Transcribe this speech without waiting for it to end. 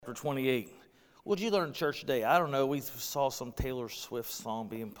chapter 28. What did you learn in church today? I don't know. We saw some Taylor Swift song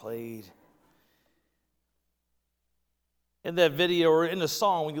being played. In that video, or in the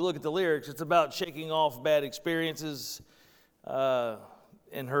song, when you look at the lyrics, it's about shaking off bad experiences.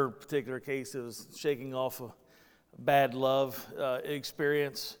 In her particular case, it was shaking off a bad love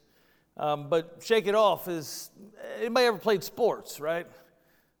experience. But shake it off is, anybody ever played sports, right?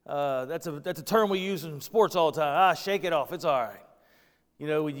 That's a term we use in sports all the time. Shake it off, it's all right. You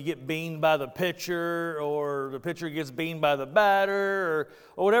know, when you get beaned by the pitcher, or the pitcher gets beaned by the batter,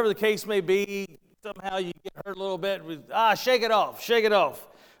 or whatever the case may be, somehow you get hurt a little bit. Shake it off, shake it off.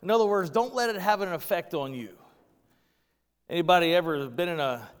 In other words, don't let it have an effect on you. Anybody ever been in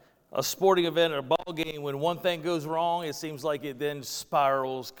a sporting event or a ball game when one thing goes wrong, it seems like it then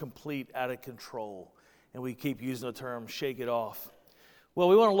spirals complete out of control. And we keep using the term shake it off. Well,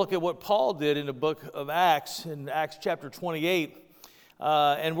 we want to look at what Paul did in the book of Acts, in Acts chapter 28.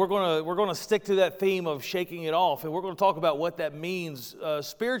 And we're going to stick to that theme of shaking it off. And we're going to talk about what that means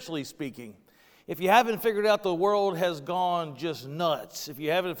spiritually speaking. If you haven't figured out, the world has gone just nuts. If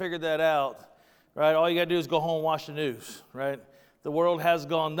you haven't figured that out, right, all you got to do is go home and watch the news, right? The world has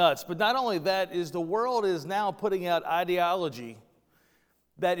gone nuts. But not only that, is the world is now putting out ideology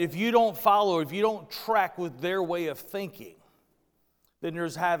that if you don't follow, if you don't track with their way of thinking, then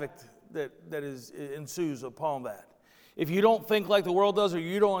there's havoc that ensues upon that. If you don't think like the world does, or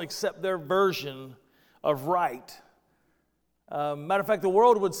you don't accept their version of right. Matter of fact, the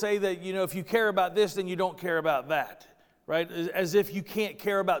world would say that, you know, if you care about this, then you don't care about that, right? As if you can't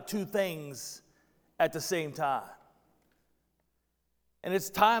care about two things at the same time. And it's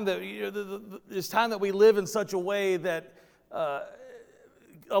time that it's time that we live in such a way that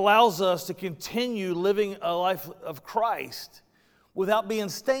allows us to continue living a life of Christ without being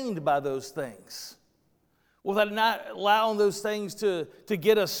stained by those things, without not allowing those things to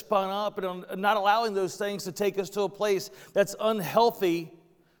get us spun up, and not allowing those things to take us to a place that's unhealthy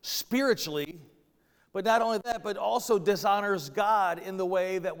spiritually. But not only that, but also dishonors God in the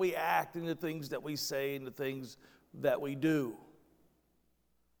way that we act, and the things that we say, and the things that we do.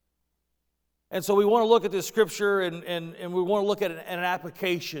 And so we want to look at this scripture, and we want to look at an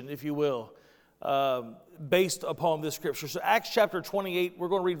application, if you will, based upon this scripture. So Acts chapter 28, we're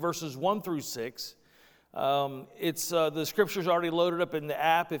going to read verses 1 through 6. The scripture's already loaded up in the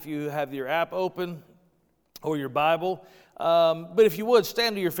app if you have your app open, or your Bible. But if you would,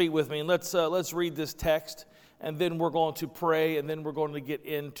 stand to your feet with me, and let's read this text, and then we're going to pray, and then we're going to get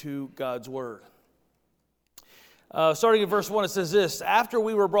into God's Word. Starting in verse 1, it says this: After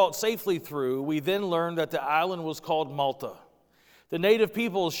we were brought safely through, we then learned that the island was called Malta. The native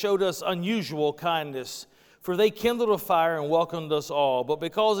peoples showed us unusual kindness, for they kindled a fire and welcomed us all, but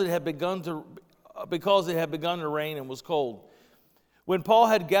because it had begun to rain and was cold. When Paul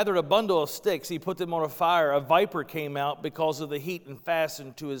had gathered a bundle of sticks, he put them on a fire. A viper came out because of the heat and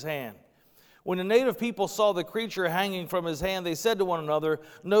fastened to his hand. When the native people saw the creature hanging from his hand, they said to one another,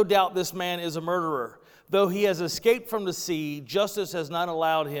 "No doubt this man is a murderer. Though he has escaped from the sea, justice has not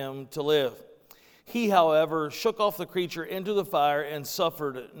allowed him to live." He, however, shook off the creature into the fire and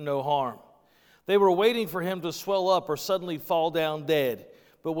suffered no harm. They were waiting for him to swell up or suddenly fall down dead.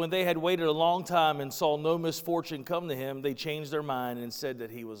 But when they had waited a long time and saw no misfortune come to him, they changed their mind and said that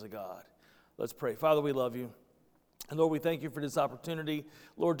he was a god. Let's pray. Father, we love you. And Lord, we thank you for this opportunity,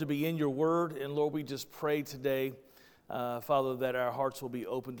 Lord, to be in your word. And Lord, we just pray today, Father, that our hearts will be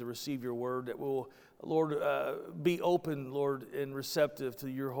open to receive your word, that we'll, Lord, be open, Lord, and receptive to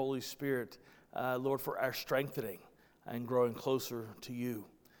your Holy Spirit, Lord, for our strengthening and growing closer to you.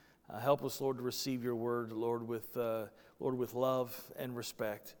 Help us, Lord, to receive your word, Lord, with love and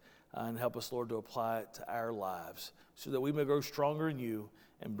respect, and help us, Lord, to apply it to our lives so that we may grow stronger in you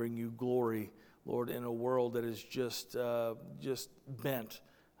and bring you glory, Lord, in a world that is just bent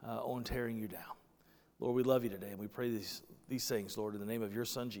on tearing you down. Lord, we love you today, and we pray these things, Lord, in the name of your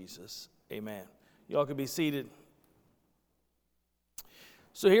Son, Jesus. Amen. Y'all can be seated.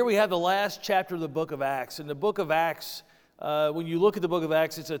 So here we have the last chapter of the book of Acts. In the book of Acts, when you look at the book of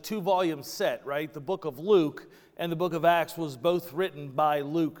Acts, it's a 2-volume set, right? The book of Luke and the book of Acts was both written by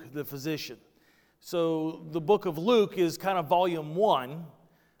Luke, the physician. So the book of Luke is kind of volume 1,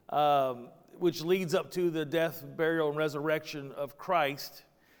 which leads up to the death, burial, and resurrection of Christ.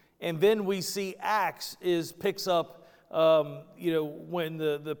 And then we see Acts picks up, when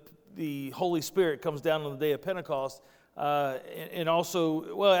the Holy Spirit comes down on the day of Pentecost. And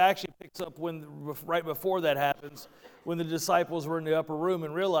also, well, it actually picks up right before that happens, when the disciples were in the upper room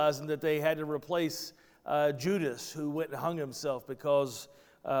and realizing that they had to replace Judas, who went and hung himself because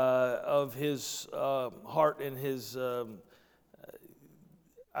of his heart and his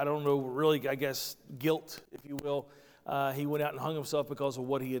I don't know, really, I guess, guilt, if you will. He went out and hung himself because of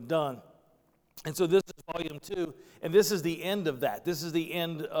what he had done. And so this is volume 2, and this is the end of that. This is the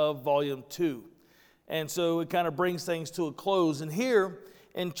end of volume 2. And so it kind of brings things to a close. And here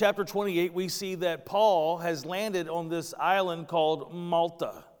in chapter 28, we see that Paul has landed on this island called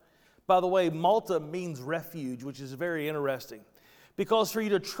Malta. By the way, Malta means refuge, which is very interesting. Because for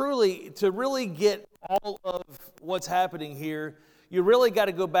you to really get all of what's happening here, you really got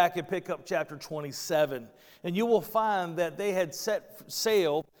to go back and pick up chapter 27. And you will find that they had set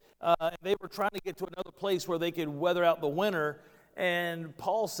sail. They were trying to get to another place where they could weather out the winter. And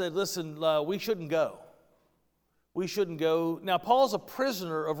Paul said, listen, we shouldn't go. We shouldn't go. Now, Paul's a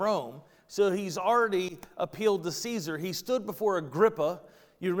prisoner of Rome, so he's already appealed to Caesar. He stood before Agrippa.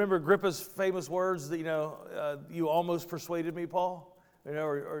 You remember Agrippa's famous words that, you almost persuaded me, Paul?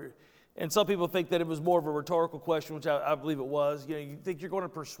 And some people think that it was more of a rhetorical question, which I believe it was. You think you're going to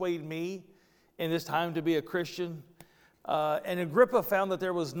persuade me in this time to be a Christian? And Agrippa found that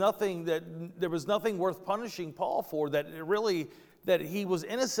there was nothing worth punishing Paul for, that he was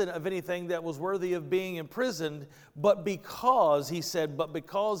innocent of anything that was worthy of being imprisoned, but because he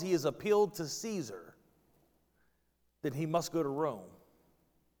has appealed to Caesar, then he must go to Rome.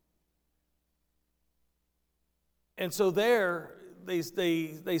 And so there, they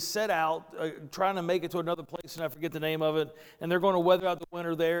set out trying to make it to another place, and I forget the name of it, and they're going to weather out the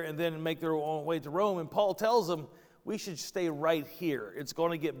winter there and then make their own way to Rome. And Paul tells them, we should stay right here. It's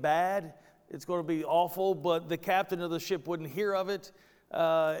going to get bad. It's going to be awful, but the captain of the ship wouldn't hear of it,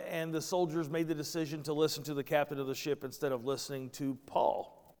 and the soldiers made the decision to listen to the captain of the ship instead of listening to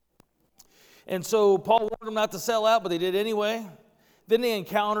Paul. And so Paul warned them not to sell out, but they did anyway. Then they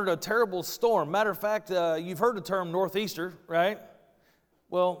encountered a terrible storm. Matter of fact, you've heard the term northeaster, right?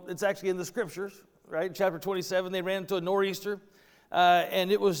 Well, it's actually in the scriptures, right? In chapter 27, they ran into a nor'easter,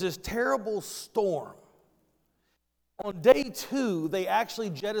 and it was this terrible storm. On day 2, they actually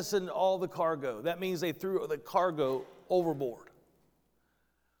jettisoned all the cargo. That means they threw the cargo overboard.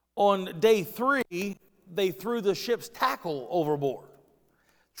 On day 3, they threw the ship's tackle overboard,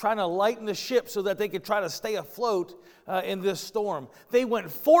 trying to lighten the ship so that they could try to stay afloat in this storm. They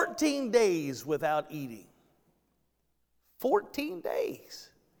went 14 days without eating. 14 days.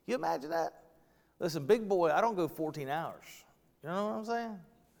 Can you imagine that? Listen, big boy, I don't go 14 hours. You know what I'm saying?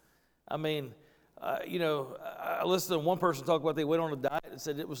 I mean, I listened to one person talk about they went on a diet and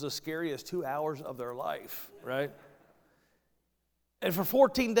said it was the scariest 2 hours of their life, right? And for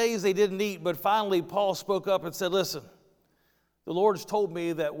 14 days they didn't eat, but finally Paul spoke up and said, listen, the Lord's told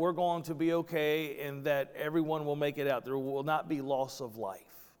me that we're going to be okay and that everyone will make it out. There will not be loss of life.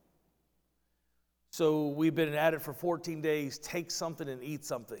 So we've been at it for 14 days. Take something and eat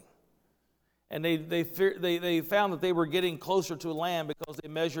something. And they found that they were getting closer to land because they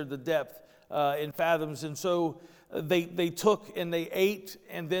measured the depth in fathoms. And so they took and they ate,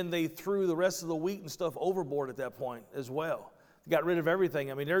 and then they threw the rest of the wheat and stuff overboard at that point as well. Got rid of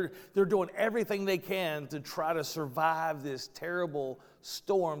everything. I mean, they're doing everything they can to try to survive this terrible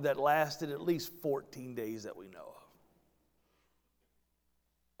storm that lasted at least 14 days that we know of.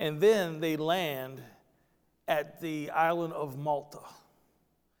 And then they land at the island of Malta,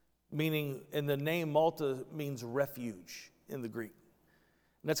 meaning, and the name Malta means refuge in the Greek.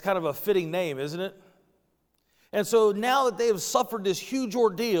 And that's kind of a fitting name, isn't it? And so now that they have suffered this huge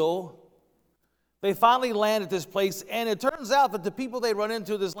ordeal, they finally land at this place, and it turns out that the people they run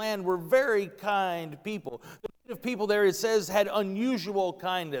into this land were very kind people. The native people there, it says, had unusual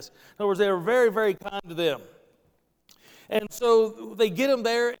kindness. In other words, they were very, very kind to them. And so they get them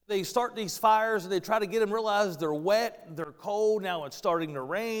there, they start these fires, and they try to get them to realize they're wet, they're cold, now it's starting to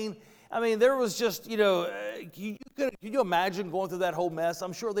rain. I mean, there was just, can you imagine going through that whole mess?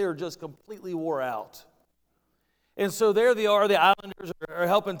 I'm sure they were just completely wore out. And so there they are, the islanders are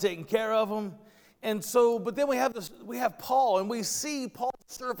helping taking care of them. And so, but then we have Paul, and we see Paul's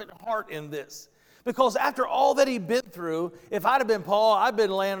servant heart in this. Because after all that he'd been through, if I'd have been Paul, I'd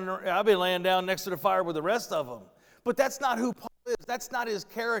been laying down next to the fire with the rest of them. But that's not who Paul is. That's not his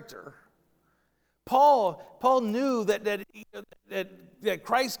character. Paul knew that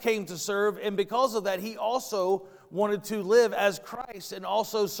Christ came to serve, and because of that, he also wanted to live as Christ and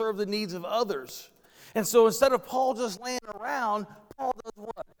also serve the needs of others. And so instead of Paul just laying around, Paul does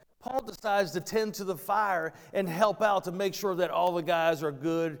what? Paul decides to tend to the fire and help out to make sure that all the guys are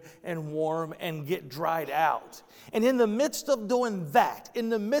good and warm and get dried out. And in the midst of doing that, in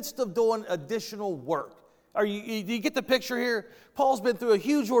the midst of doing additional work, Do you get the picture here? Paul's been through a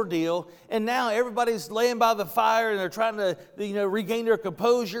huge ordeal, and now everybody's laying by the fire, and they're trying to regain their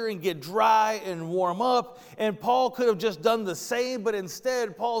composure and get dry and warm up. And Paul could have just done the same, but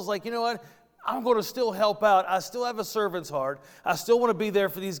instead Paul's like, you know what? I'm going to still help out. I still have a servant's heart. I still want to be there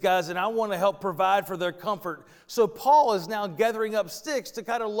for these guys, and I want to help provide for their comfort. So Paul is now gathering up sticks to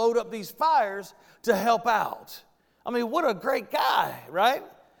kind of load up these fires to help out. I mean, what a great guy, right?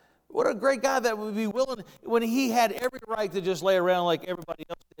 What a great guy that would be willing, when he had every right to just lay around like everybody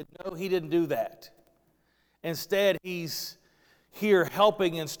else did. No, he didn't do that. Instead, he's here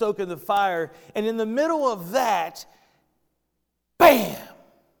helping and stoking the fire. And in the middle of that, bam,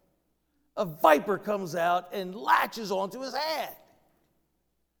 a viper comes out and latches onto his hand.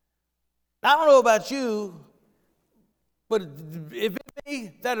 I don't know about you, but if it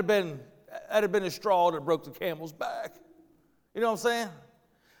me, that'd have been a straw that broke the camel's back. You know what I'm saying?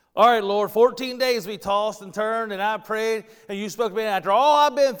 All right, Lord, 14 days we tossed and turned, and I prayed, and you spoke to me. And after all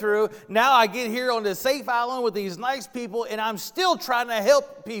I've been through, now I get here on this safe island with these nice people, and I'm still trying to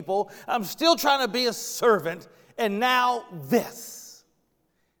help people. I'm still trying to be a servant, and now this.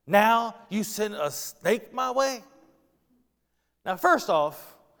 Now you send a snake my way? Now, first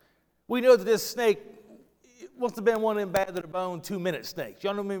off, we know that this snake must have been one of them bad to the bone 2-minute snakes.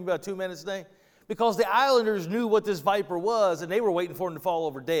 Y'all know what I mean about a 2-minute snake? Because the islanders knew what this viper was, and they were waiting for him to fall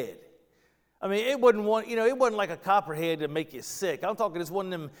over dead. I mean, it wasn't like a copperhead to make you sick. I'm talking, it's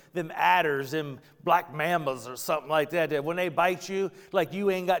one of them adders, them black mambas or something like that, that when they bite you, like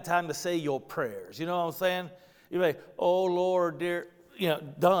you ain't got time to say your prayers. You know what I'm saying? You're like, oh, Lord, dear,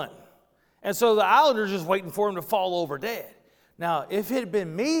 done. And so the islanders just waiting for him to fall over dead. Now, if it had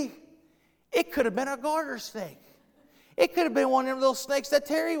been me, it could have been a garter snake. It could have been one of them little snakes that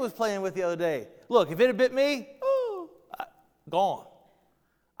Terry was playing with the other day. Look, if it had bit me, gone.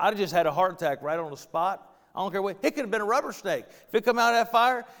 I'd have just had a heart attack right on the spot. I don't care what. It could have been a rubber snake. If it come out of that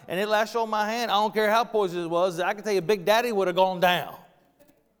fire and it lashed on my hand, I don't care how poisonous it was. I can tell you Big Daddy would have gone down.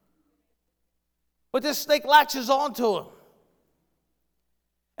 But this snake latches onto him.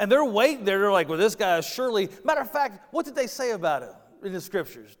 And they're waiting there. They're like, well, this guy is surely. Matter of fact, what did they say about him in the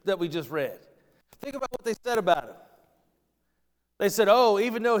scriptures that we just read? Think about what they said about him. They said, oh,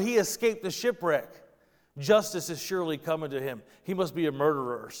 even though he escaped the shipwreck, justice is surely coming to him. He must be a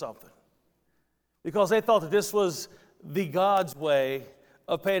murderer or something. Because they thought that this was the God's way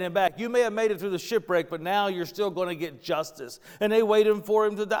of paying him back. You may have made it through the shipwreck, but now you're still going to get justice. And they waited for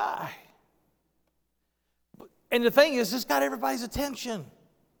him to die. And the thing is, this got everybody's attention.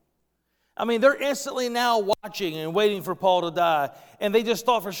 I mean, they're instantly now watching and waiting for Paul to die. And they just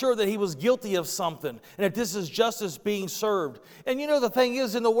thought for sure that he was guilty of something and that this is justice being served. And the thing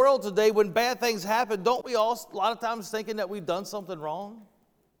is, in the world today, when bad things happen, don't we all a lot of times thinking that we've done something wrong?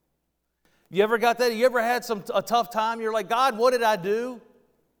 You ever got that? You ever had a tough time? You're like, God, what did I do?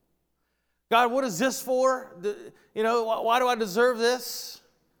 God, what is this for? Why do I deserve this?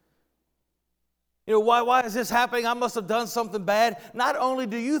 Why is this happening? I must have done something bad. Not only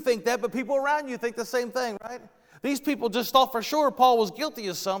do you think that, but people around you think the same thing, right? These people just thought for sure Paul was guilty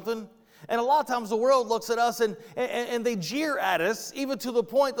of something. And a lot of times the world looks at us and they jeer at us, even to the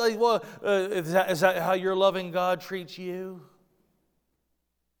point like, well, is that how your loving God treats you?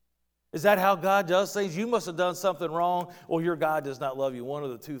 Is that how God does things? You must have done something wrong, or your God does not love you. One of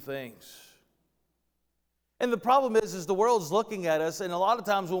the two things. And the problem is the world's looking at us, and a lot of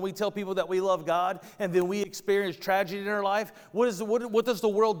times when we tell people that we love God and then we experience tragedy in our life, what does the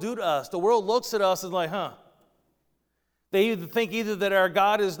world do to us? The world looks at us and like, They either think that our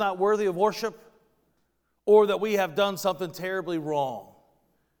God is not worthy of worship or that we have done something terribly wrong.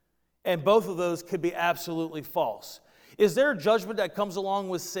 And both of those could be absolutely false. Is there a judgment that comes along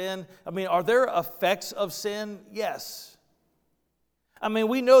with sin? I mean, are there effects of sin? Yes. I mean,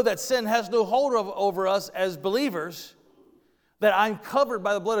 we know that sin has no hold over us as believers, that I'm covered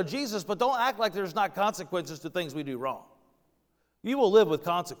by the blood of Jesus, but don't act like there's not consequences to things we do wrong. You will live with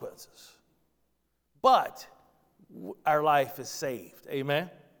consequences. But our life is saved. Amen?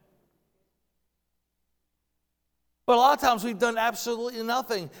 But a lot of times we've done absolutely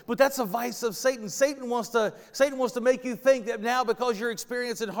nothing. But that's a vice of Satan. Satan wants to make you think that now because you're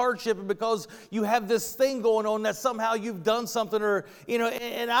experiencing hardship and because you have this thing going on that somehow you've done something or,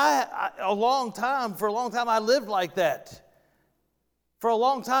 and for a long time I lived like that. For a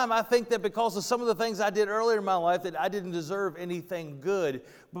long time, I think that because of some of the things I did earlier in my life that I didn't deserve anything good.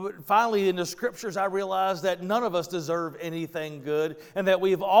 But finally, in the scriptures, I realized that none of us deserve anything good and that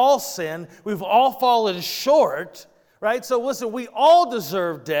we've all sinned. We've all fallen short, Right? So listen, we all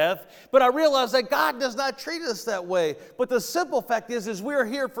deserve death, but I realize that God does not treat us that way. But the simple fact is we're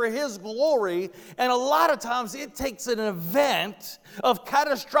here for His glory, and a lot of times it takes an event of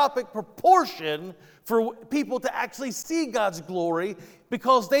catastrophic proportion for people to actually see God's glory,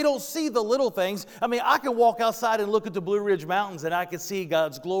 because they don't see the little things. I mean, I can walk outside and look at the Blue Ridge Mountains and I can see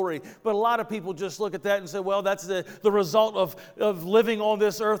God's glory. But a lot of people just look at that and say, well, that's the result of living on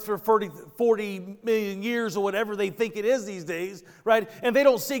this earth for 40 million years or whatever they think it is these days, right? And they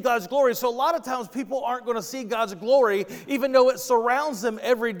don't see God's glory. So a lot of times people aren't going to see God's glory, even though it surrounds them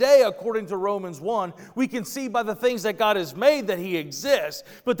every day, according to Romans 1. We can see by the things that God has made that He exists,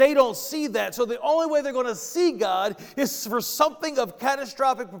 but they don't see that. So the only way they're going to see God is for something of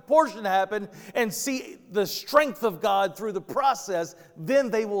catastrophic proportion to happen and see the strength of God through the process. Then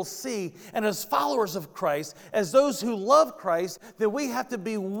they will see. And as followers of Christ, as those who love Christ, then we have to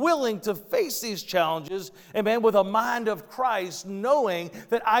be willing to face these challenges, amen, with a mind of Christ, knowing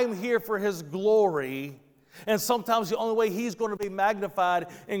that I'm here for His glory. And sometimes the only way He's going to be magnified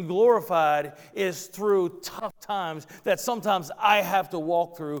and glorified is through tough times that sometimes I have to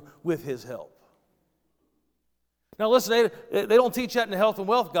walk through with His help. Now listen, they don't teach that in the health and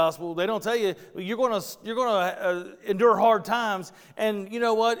wealth gospel. They don't tell you you're going to endure hard times, and you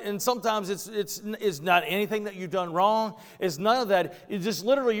know what? And sometimes it's not anything that you've done wrong. It's none of that. It's just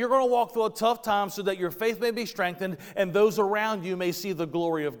literally you're going to walk through a tough time so that your faith may be strengthened, and those around you may see the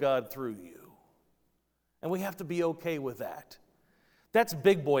glory of God through you. And we have to be okay with that. That's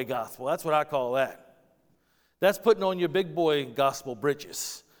big boy gospel. That's what I call that. That's putting on your big boy gospel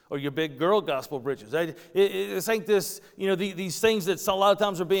britches, or your big girl gospel britches. It's like this, these things that a lot of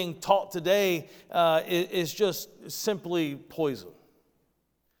times are being taught today is just simply poison,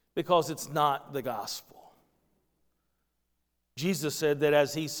 because it's not the gospel. Jesus said that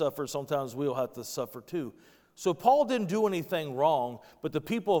as He suffered, sometimes we'll have to suffer too. So Paul didn't do anything wrong, but the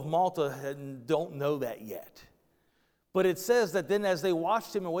people of Malta don't know that yet. But it says that then as they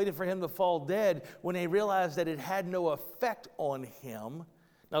watched him and waited for him to fall dead, when they realized that it had no effect on him.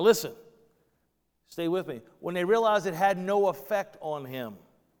 Now listen, stay with me. When they realized it had no effect on him,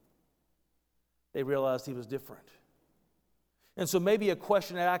 they realized he was different. And so maybe a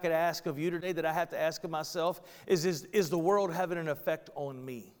question that I could ask of you today, that I have to ask of myself, is the world having an effect on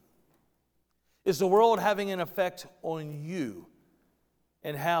me? Is the world having an effect on you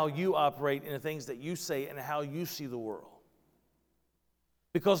and how you operate in the things that you say and how you see the world?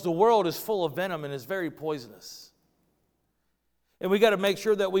 Because the world is full of venom and is very poisonous. And we got to make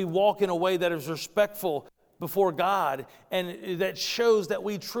sure that we walk in a way that is respectful before God, and that shows that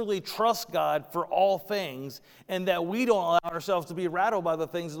we truly trust God for all things, and that we don't allow ourselves to be rattled by the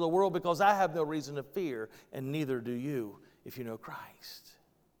things of the world, because I have no reason to fear, and neither do you if you know Christ.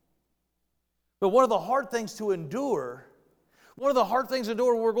 But one of the hard things to endure, when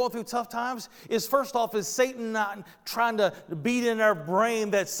we're going through tough times, is first off, is Satan not trying to beat in our brain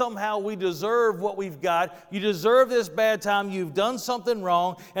that somehow we deserve what we've got. You deserve this bad time. You've done something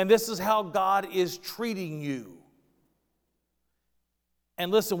wrong, and this is how God is treating you.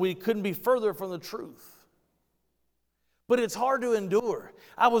 And listen, we couldn't be further from the truth. But it's hard to endure.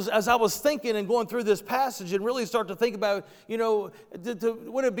 As I was thinking and going through this passage and really start to think about, what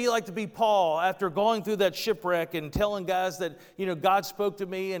would it be like to be Paul after going through that shipwreck and telling guys that, God spoke to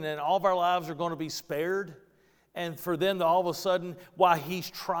me and then all of our lives are going to be spared. And for them to all of a sudden, while he's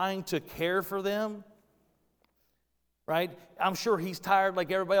trying to care for them, right? I'm sure he's tired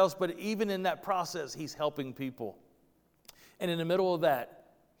like everybody else, but even in that process, he's helping people. And in the middle of that,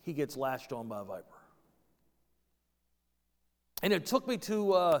 he gets latched on by a viper. And it took me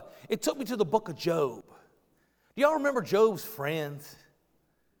to the book of Job. Do y'all remember Job's friends?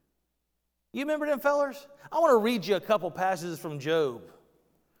 You remember them fellers? I want to read you a couple passages from Job.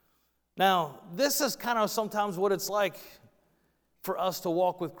 Now, this is kind of sometimes what it's like for us to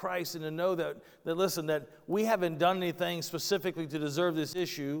walk with Christ and to know that we haven't done anything specifically to deserve this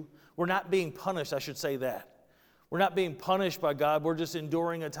issue. We're not being punished, I should say that. We're not being punished by God. We're just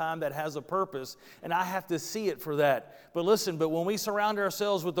enduring a time that has a purpose. And I have to see it for that. But listen, when we surround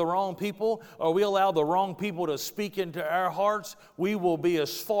ourselves with the wrong people, or we allow the wrong people to speak into our hearts, we will be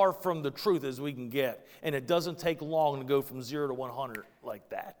as far from the truth as we can get. And it doesn't take long to go from 0 to 100 like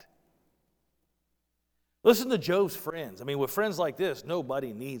that. Listen to Job's friends. With friends like this,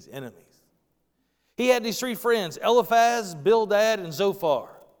 nobody needs enemies. He had these 3 friends, Eliphaz, Bildad, and Zophar.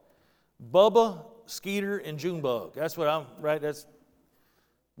 Bubba, Skeeter, and Junebug. That's what I'm, right? That's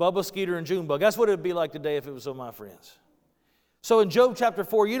Bubba, Skeeter, and Junebug. That's what it would be like today if it was some of my friends. So in Job chapter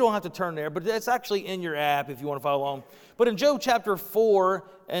 4, you don't have to turn there, but it's actually in your app if you want to follow along. But in Job chapter 4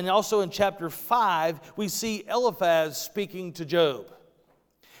 and also in chapter 5, we see Eliphaz speaking to Job.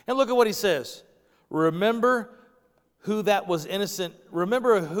 And look at what he says. Remember who that was innocent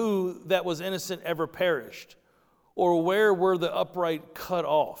ever perished, or where were the upright cut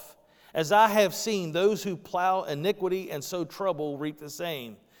off? As I have seen, those who plow iniquity and sow trouble reap the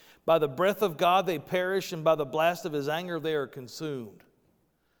same. By the breath of God they perish, and by the blast of his anger they are consumed.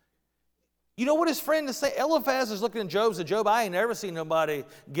 You know what his friend is saying? Eliphaz is looking at Job and said, Job, I ain't never seen nobody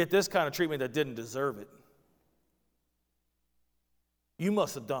get this kind of treatment that didn't deserve it. You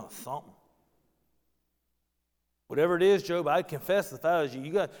must have done something. Whatever it is, Job, I'd confess if I was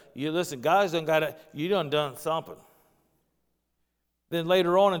you. Listen, guys you done something. Then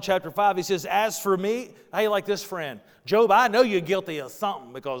later on in chapter 5, he says, as for me, how you like this friend? Job, I know you're guilty of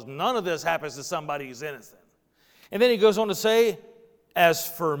something because none of this happens to somebody who's innocent. And then he goes on to say, as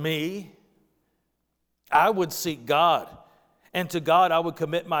for me, I would seek God. And to God I would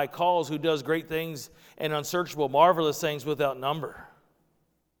commit my cause, who does great things and unsearchable, marvelous things without number.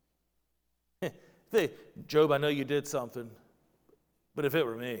 Job, I know you did something, but if it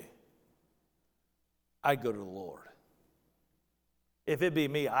were me, I'd go to the Lord. If it be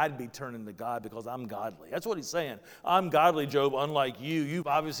me, I'd be turning to God because I'm godly. That's what he's saying. I'm godly, Job, unlike you. You've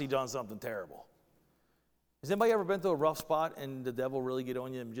obviously done something terrible. Has anybody ever been through a rough spot and the devil really get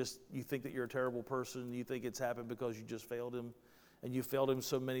on you and just you think that you're a terrible person and you think it's happened because you just failed him and you failed him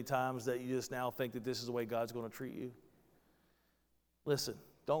so many times that you just now think that this is the way God's going to treat you? Listen,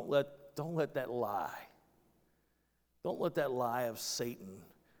 don't let that lie. Don't let that lie of Satan,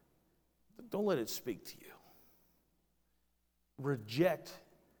 don't let it speak to you. Reject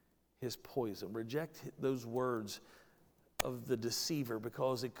his poison. Reject those words of the deceiver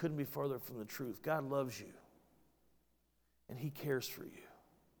because it couldn't be further from the truth. God loves you, and he cares for you.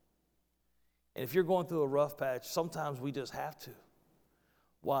 And if you're going through a rough patch, sometimes we just have to.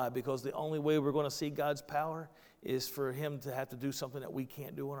 Why? Because the only way we're going to see God's power is for him to have to do something that we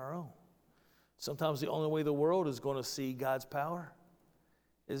can't do on our own. Sometimes the only way the world is going to see God's power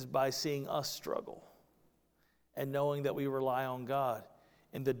is by seeing us struggle and knowing that we rely on God.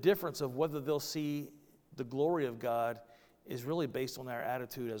 And the difference of whether they'll see the glory of God is really based on our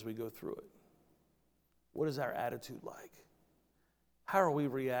attitude as we go through it. What is our attitude like? How are we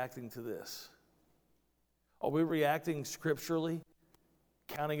reacting to this? Are we reacting scripturally,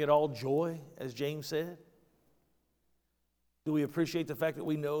 counting it all joy, as James said? Do we appreciate the fact that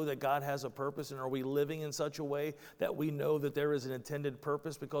we know that God has a purpose, and are we living in such a way that we know that there is an intended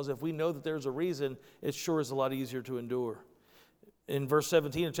purpose? Because if we know that there's a reason, it sure is a lot easier to endure. In verse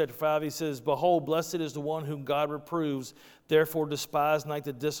 17 of chapter 5, he says, behold, blessed is the one whom God reproves, therefore despise not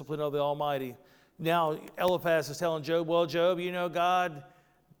the discipline of the Almighty. Now Eliphaz is telling Job, well, Job, God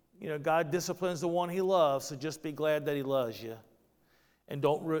disciplines the one he loves, so just be glad that he loves you. And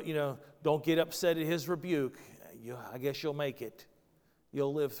don't get upset at his rebuke. I guess you'll make it.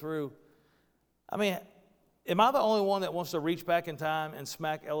 You'll live through. I mean, am I the only one that wants to reach back in time and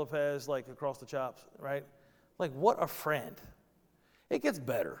smack Eliphaz like across the chops, right? Like, what a friend. It gets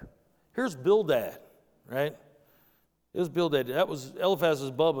better. Here's Bildad, right? It was Bildad. That was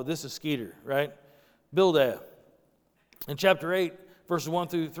Eliphaz's Bubba. This is Skeeter, right? Bildad. In chapter 8, verses 1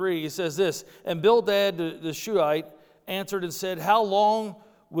 through 3, he says this, and Bildad the Shuhite answered and said, how long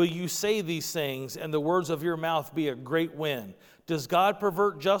will you say these things, and the words of your mouth be a great wind? Does God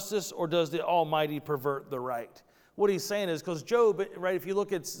pervert justice, or does the Almighty pervert the right? What he's saying is, because Job, right, if you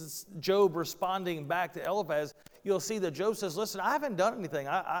look at Job responding back to Eliphaz, you'll see that Job says, listen, I haven't done anything.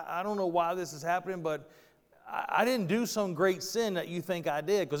 I don't know why this is happening, but I didn't do some great sin that you think I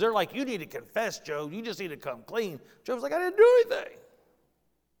did. Because they're like, you need to confess, Job. You just need to come clean. Job's like, I didn't do anything.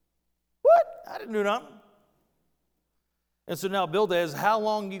 What? I didn't do nothing. And so now Bildad is, how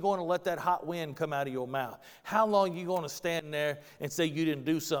long are you going to let that hot wind come out of your mouth? How long are you going to stand there and say you didn't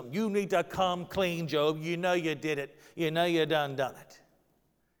do something? You need to come clean, Job. You know you did it. You know you done it.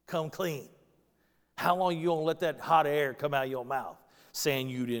 Come clean. How long are you going to let that hot air come out of your mouth saying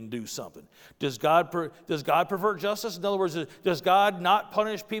you didn't do something? Does God pervert justice? In other words, does God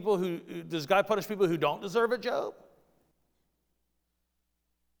punish people who don't deserve it, Job?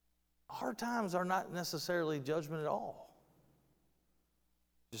 Hard times are not necessarily judgment at all.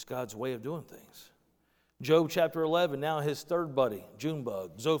 Just God's way of doing things. Job chapter 11, now his third buddy,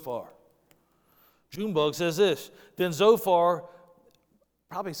 Junebug, Zophar. Junebug says this, then Zophar,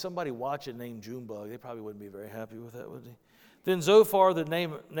 probably somebody watching named Junebug, they probably wouldn't be very happy with that, would they? Then Zophar the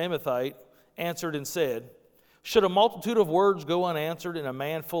Naamathite answered and said, should a multitude of words go unanswered and a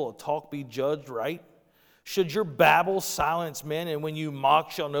man full of talk be judged right? Should your babble silence men, and when you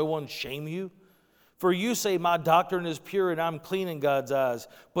mock shall no one shame you? For you say, my doctrine is pure and I'm clean in God's eyes.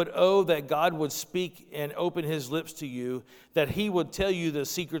 But oh, that God would speak and open his lips to you, that he would tell you the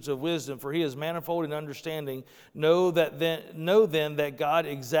secrets of wisdom, for he is manifold in understanding. Know then that God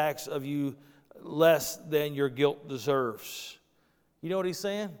exacts of you less than your guilt deserves. You know what he's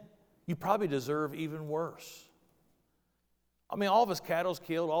saying? You probably deserve even worse. I mean, all of his cattle's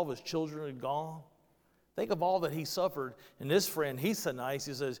killed, all of his children are gone. Think of all that he suffered. And this friend, he's so nice,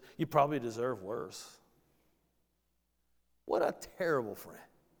 he says, you probably deserve worse. What a terrible friend.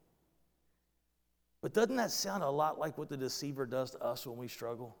 But doesn't that sound a lot like what the deceiver does to us when we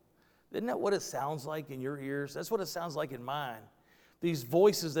struggle? Isn't that what it sounds like in your ears? That's what it sounds like in mine. These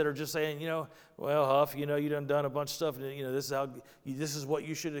voices that are just saying, well, Huff, you done a bunch of stuff. And, this is what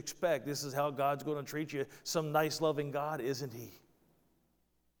you should expect. This is how God's going to treat you. Some nice, loving God, isn't he?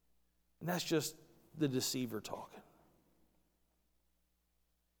 And that's just the deceiver talking.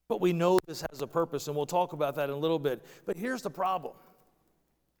 But we know this has a purpose, and we'll talk about that in a little bit. But here's the problem.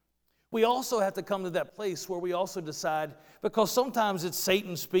 We also have to come to that place where we also decide, because sometimes it's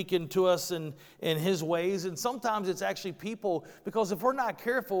Satan speaking to us in his ways, and sometimes it's actually people, because if we're not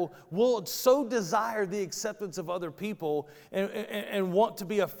careful, we'll so desire the acceptance of other people and want to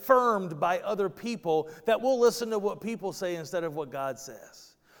be affirmed by other people that we'll listen to what people say instead of what God says.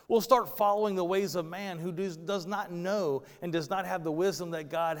 We'll start following the ways of man who does not know and does not have the wisdom that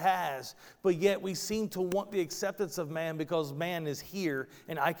God has. But yet we seem to want the acceptance of man because man is here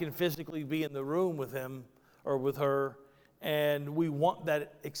and I can physically be in the room with him or with her. And we want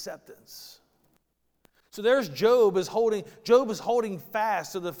that acceptance. So there's Job is holding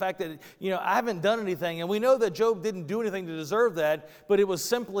fast to the fact that, I haven't done anything. And we know that Job didn't do anything to deserve that. But it was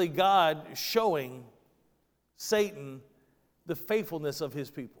simply God showing Satan the faithfulness of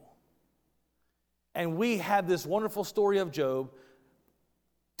his people. And we have this wonderful story of Job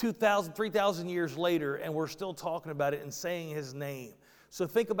 2,000, 3,000 years later, and we're still talking about it and saying his name. So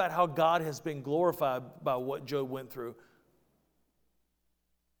think about how God has been glorified by what Job went through.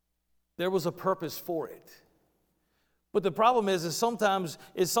 There was a purpose for it. But the problem is sometimes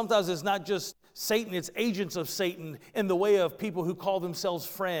it's not just Satan, it's agents of Satan in the way of people who call themselves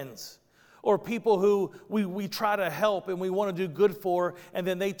friends. Or people who we try to help and we want to do good for, and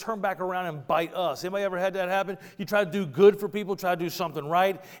then they turn back around and bite us. Anybody ever had that happen? You try to do good for people, try to do something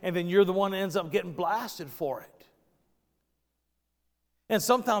right, and then you're the one that ends up getting blasted for it. And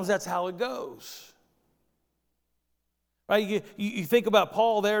sometimes that's how it goes. Right? You think about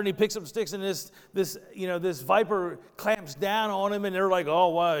Paul there, and he picks up sticks, and this viper clamps down on him, and they're like, oh,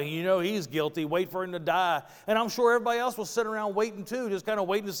 wow, he's guilty. Wait for him to die. And I'm sure everybody else was sitting around waiting too, just kind of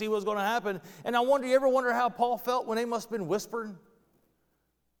waiting to see what's going to happen. And you ever wonder how Paul felt when they must have been whispering?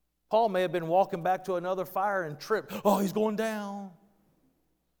 Paul may have been walking back to another fire and tripped. Oh, he's going down.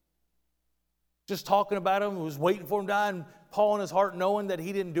 Just talking about him, was waiting for him to die, and Paul in his heart knowing that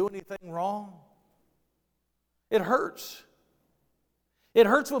he didn't do anything wrong. It hurts. It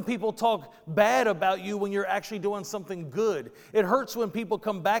hurts when people talk bad about you when you're actually doing something good. It hurts when people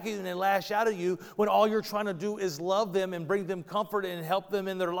come back at you and they lash out at you when all you're trying to do is love them and bring them comfort and help them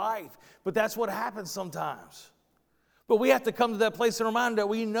in their life. But that's what happens sometimes. But we have to come to that place in our mind that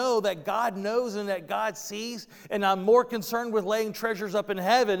we know that God knows and that God sees, and I'm more concerned with laying treasures up in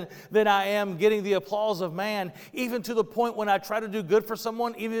heaven than I am getting the applause of man, even to the point when I try to do good for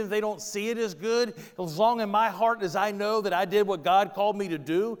someone, even if they don't see it as good, as long in my heart as I know that I did what God called me to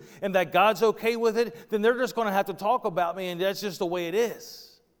do and that God's okay with it, then they're just going to have to talk about me, and that's just the way it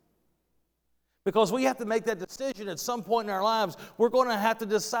is. Because we have to make that decision at some point in our lives. We're going to have to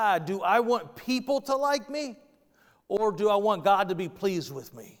decide, do I want people to like me? Or do I want God to be pleased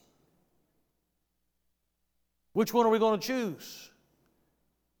with me? Which one are we going to choose?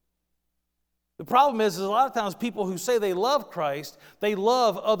 The problem is a lot of times people who say they love Christ, they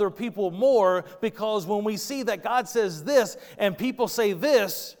love other people more because when we see that God says this and people say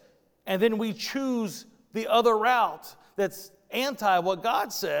this, and then we choose the other route that's anti what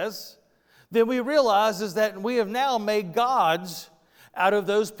God says, then we realize is that we have now made gods out of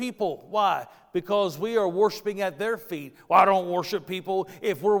those people. Why? Because we are worshiping at their feet. Well, I don't worship people.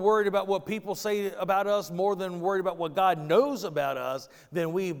 If we're worried about what people say about us more than worried about what God knows about us,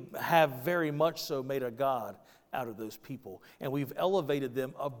 then we have very much so made a God out of those people. And we've elevated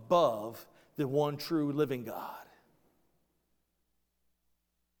them above the one true living God.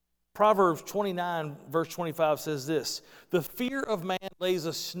 Proverbs 29 verse 25 says this, "The fear of man lays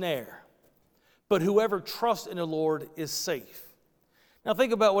a snare, but whoever trusts in the Lord is safe." Now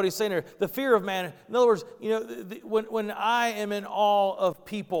think about what he's saying here. The fear of man. In other words, when I am in awe of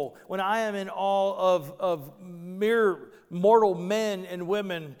people, when I am in awe of mere mortal men and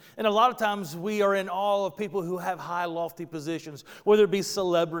women, and a lot of times we are in awe of people who have high, lofty positions, whether it be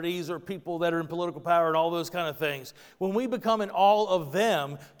celebrities or people that are in political power and all those kind of things. When we become in awe of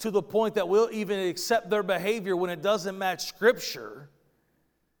them to the point that we'll even accept their behavior when it doesn't match Scripture,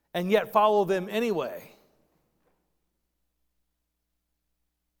 and yet follow them anyway,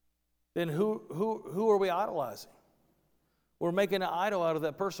 then who are we idolizing? We're making an idol out of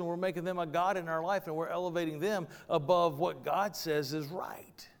that person. We're making them a God in our life, and we're elevating them above what God says is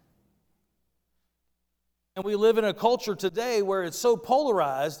right. And we live in a culture today where it's so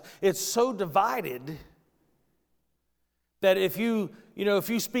polarized, it's so divided, that if you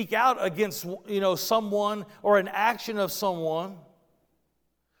speak out against someone or an action of someone,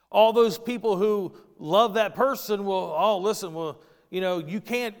 all those people who love that person will, you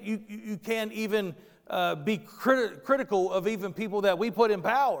can't even be critical of even people that we put in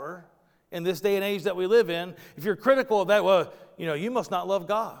power in this day and age that we live in. If you're critical of that, you must not love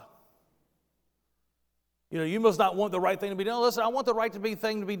God. You must not want the right thing to be done. Listen, I want the right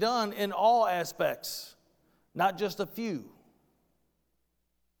thing to be done in all aspects, not just a few.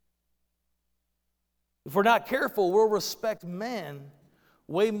 If we're not careful, we'll respect men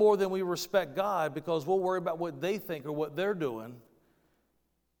way more than we respect God, because we'll worry about what they think or what they're doing.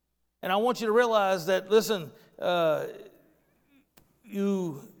 And I want you to realize that, listen,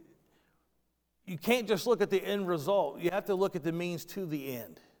 you can't just look at the end result. You have to look at the means to the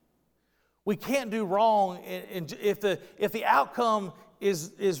end. We can't do wrong if the outcome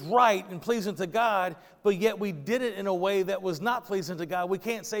is right and pleasing to God, but yet we did it in a way that was not pleasing to God. We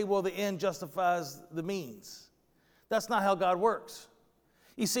can't say, well, the end justifies the means. That's not how God works.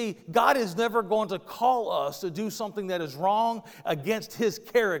 You see, God is never going to call us to do something that is wrong against His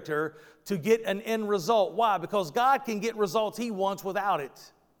character to get an end result. Why? Because God can get results He wants without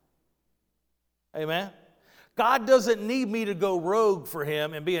it. Amen? God doesn't need me to go rogue for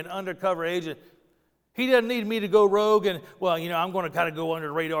Him and be an undercover agent. He doesn't need me to go rogue and, I'm going to kind of go under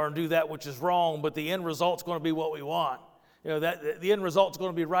the radar and do that which is wrong, but the end result's going to be what we want. The end result's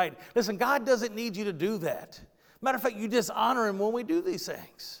going to be right. Listen, God doesn't need you to do that. Matter of fact, you dishonor Him when we do these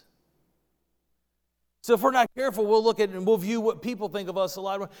things. So if we're not careful, we'll look at it and we'll view what people think of us a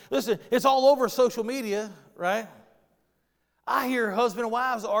lot. Listen, it's all over social media, right? I hear husband and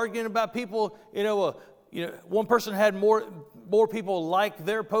wives arguing about people, one person had more people like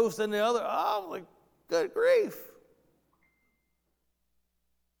their post than the other. Oh, like, good grief.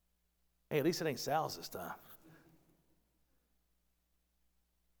 Hey, at least it ain't Sal's this time.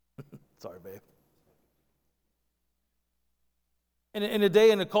 Sorry, babe. In a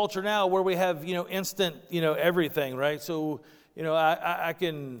day and a culture now where we have, instant, everything, right? So, I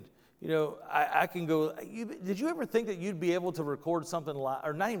can go. Did you ever think that you'd be able to record something live,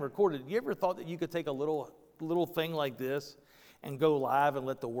 or not even record it? You ever thought that you could take a little thing like this and go live and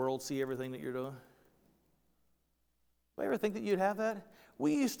let the world see everything that you're doing? You ever think that you'd have that?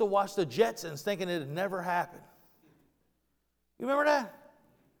 We used to watch the Jetsons thinking it had never happened. You remember that?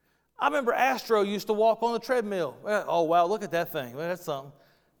 I remember Astro used to walk on the treadmill. Oh, wow, look at that thing. Well, that's something.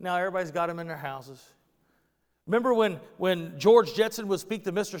 Now everybody's got them in their houses. Remember when George Jetson would speak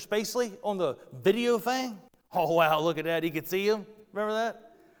to Mr. Spacely on the video thing? Oh, wow, look at that. He could see him. Remember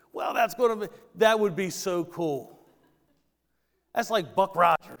that? Well, that would be so cool. That's like Buck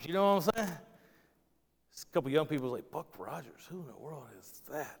Rogers. You know what I'm saying? A couple young people like, Buck Rogers? Who in the world is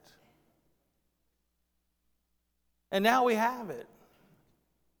that? And now we have it.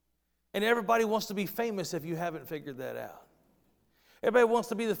 And everybody wants to be famous if you haven't figured that out. Everybody wants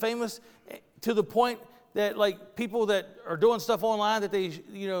to be the famous to the point that, like, people that are doing stuff online that they,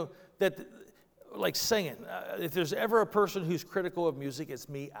 like singing. If there's ever a person who's critical of music, it's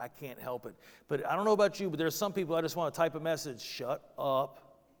me. I can't help it. But I don't know about you, but there's some people I just want to type a message, shut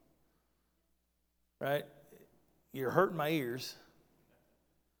up. Right? You're hurting my ears.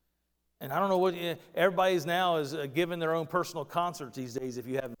 And I don't know what, everybody's now is giving their own personal concerts these days if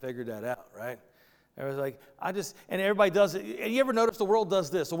you haven't figured that out, right? Everybody's like, and everybody does it. And you ever notice the world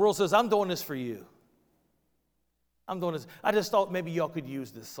does this? The world says, I'm doing this for you. I'm doing this. I just thought maybe y'all could use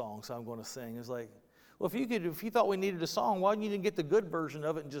this song, so I'm going to sing. It's like, well, if you thought we needed a song, why didn't you get the good version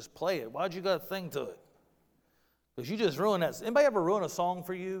of it and just play it? Why'd you got to sing to it? Because you just ruined that. Anybody ever ruin a song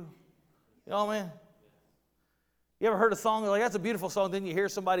for you? You know what I mean? You ever heard a song, like, that's a beautiful song, then you hear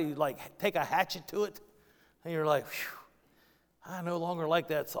somebody, like, take a hatchet to it, and you're like, phew, I no longer like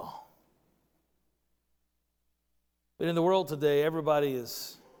that song. But in the world today, everybody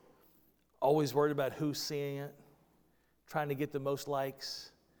is always worried about who's seeing it, trying to get the most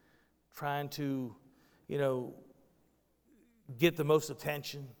likes, trying to, get the most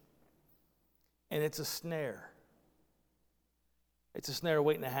attention. And it's a snare. It's a snare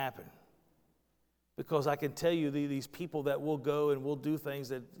waiting to happen. Because I can tell you these people that will go and will do things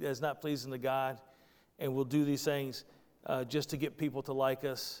that is not pleasing to God, and will do these things just to get people to like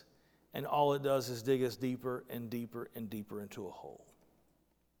us, and all it does is dig us deeper and deeper and deeper into a hole.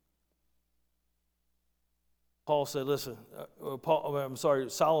 Solomon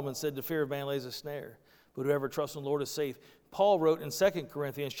said, the fear of man lays a snare, but whoever trusts in the Lord is safe. Paul wrote in 2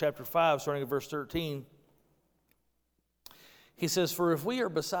 Corinthians chapter 5, starting at verse 13, he says, for if we are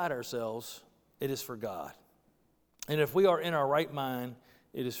beside ourselves, it is for God. And if we are in our right mind,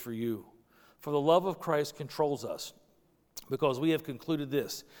 it is for you. For the love of Christ controls us, because we have concluded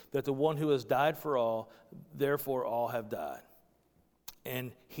this, that the one who has died for all, therefore all have died.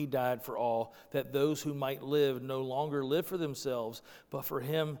 And he died for all, that those who might live no longer live for themselves, but for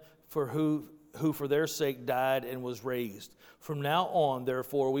him who for their sake died and was raised. From now on,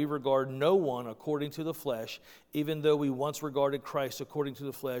 therefore, we regard no one according to the flesh. Even though we once regarded Christ according to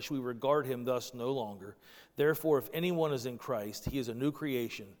the flesh, we regard him thus no longer. Therefore, if anyone is in Christ, he is a new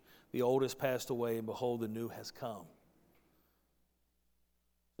creation. The old has passed away, and behold, the new has come.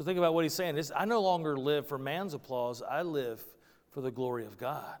 So think about what he's saying. I no longer live for man's applause. I live for the glory of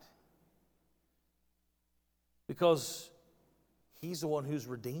God. Because he's the one who's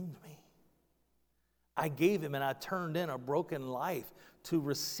redeemed me. I gave him and I turned in a broken life to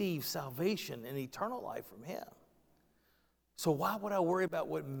receive salvation and eternal life from him. So why would I worry about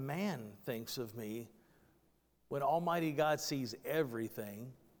what man thinks of me when Almighty God sees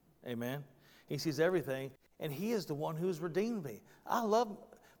everything? Amen. He sees everything, and he is the one who's redeemed me. I love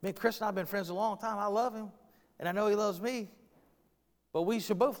him. Chris and I have been friends a long time. I love him, and I know he loves me. But we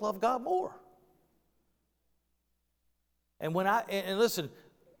should both love God more. And listen,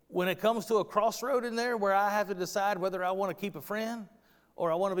 when it comes to a crossroad in there where I have to decide whether I want to keep a friend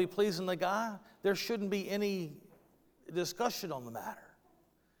or I want to be pleasing to God, there shouldn't be any discussion on the matter.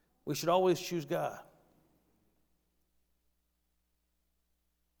 We should always choose God.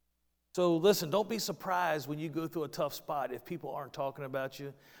 So listen, don't be surprised when you go through a tough spot if people aren't talking about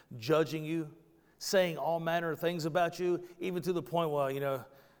you, judging you, saying all manner of things about you, even to the point, well,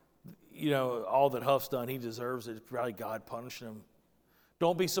 all that Huff's done, he deserves it. It's probably God punishing him.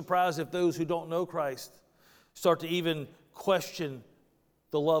 Don't be surprised if those who don't know Christ start to even question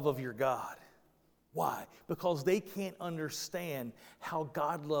the love of your God. Why? Because they can't understand how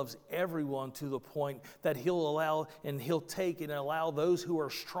God loves everyone to the point that he'll allow and he'll take and allow those who are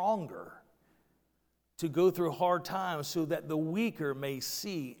stronger to go through hard times so that the weaker may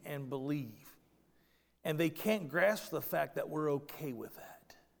see and believe. And they can't grasp the fact that we're okay with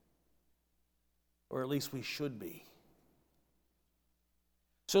that. Or at least we should be.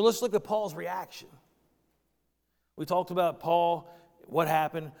 So let's look at Paul's reaction. We talked about Paul, what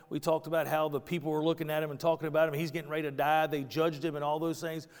happened. We talked about how the people were looking at him and talking about him. He's getting ready to die. They judged him and all those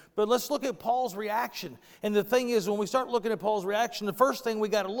things. But let's look at Paul's reaction. And the thing is, when we start looking at Paul's reaction, the first thing we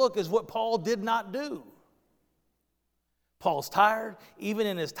got to look is what Paul did not do. Paul's tired. Even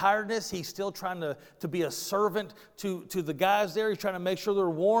in his tiredness, he's still trying to be a servant to the guys there. He's trying to make sure they're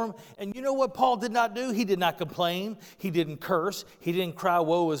warm. And you know what Paul did not do? He did not complain. He didn't curse. He didn't cry,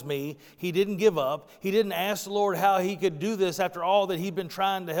 woe is me. He didn't give up. He didn't ask the Lord how he could do this after all that he'd been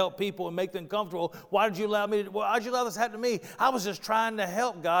trying to help people and make them comfortable. Why did you allow this to happen to me? I was just trying to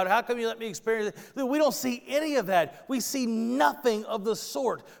help, God. How come you let me experience it? We don't see any of that. We see nothing of the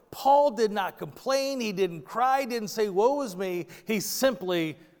sort. Paul did not complain. He didn't cry. He didn't say, woe is me. He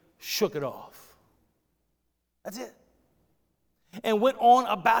simply shook it off. That's it. And went on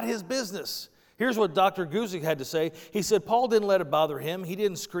about his business. Here's what Dr. Guzik had to say. He said, Paul didn't let it bother him. He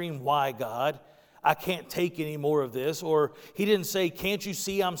didn't scream, why, God? I can't take any more of this. Or he didn't say, can't you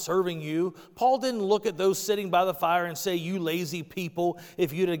see I'm serving you? Paul didn't look at those sitting by the fire and say, you lazy people,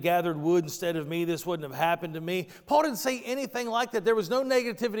 if you'd have gathered wood instead of me, this wouldn't have happened to me. Paul didn't say anything like that. There was no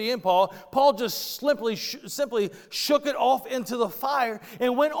negativity in Paul. Paul just simply shook it off into the fire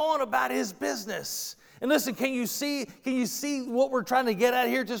and went on about his business. And listen, can you see what we're trying to get at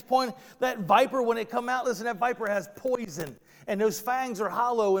here at this point? That viper, when it come out, listen, that viper has poison. And those fangs are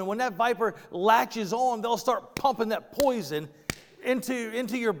hollow. And when that viper latches on, they'll start pumping that poison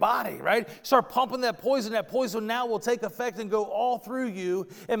into your body, right? Start pumping that poison. That poison now will take effect and go all through you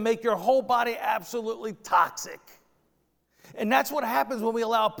and make your whole body absolutely toxic. And that's what happens when we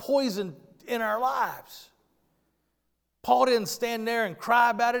allow poison in our lives. Paul didn't stand there and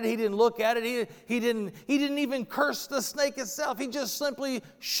cry about it. He didn't look at it. He didn't even curse the snake itself. He just simply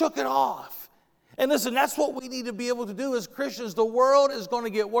shook it off. And listen, that's what we need to be able to do as Christians. The world is going to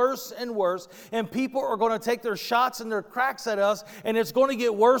get worse and worse, and people are going to take their shots and their cracks at us, and it's going to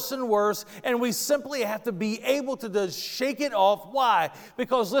get worse and worse, and we simply have to be able to just shake it off. Why?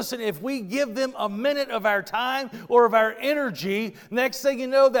 Because listen, if we give them a minute of our time or of our energy, next thing you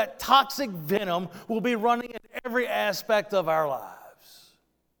know, that toxic venom will be running in every aspect of our lives.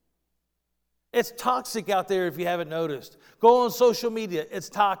 It's toxic out there if you haven't noticed. Go on social media, it's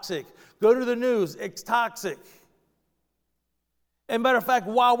toxic. Go to the news, it's toxic. And matter of fact,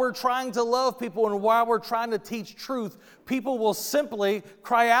 while we're trying to love people and while we're trying to teach truth, people will simply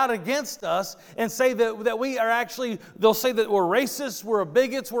cry out against us and say that we are actually, they'll say that we're racist, we're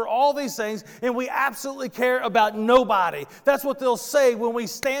bigots, we're all these things, and we absolutely care about nobody. That's what they'll say when we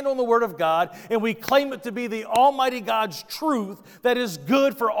stand on the Word of God and we claim it to be the Almighty God's truth that is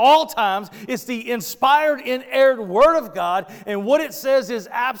good for all times. It's the inspired, inerrant Word of God, and what it says is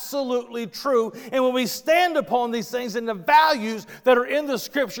absolutely true. And when we stand upon these things and the values that are in the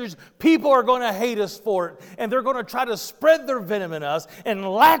Scriptures, people are going to hate us for it, and they're going to try to spread their venom in us and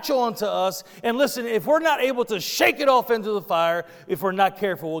latch on to us. And listen, if we're not able to shake it off into the fire, if we're not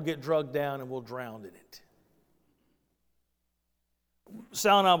careful, we'll get drugged down and we'll drown in it.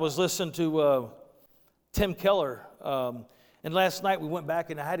 Sal and I was listening to Tim Keller, and last night we went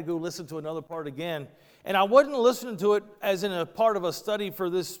back and I had to go listen to another part again. And I wasn't listening to it as in a part of a study for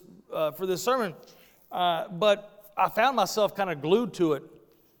this sermon, but I found myself kind of glued to it.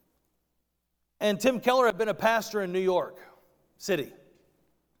 And Tim Keller had been a pastor in New York City.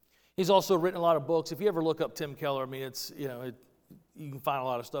 He's also written a lot of books. If you ever look up Tim Keller, I mean, it's, you know, you can find a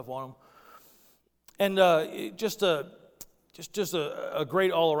lot of stuff on him. And just a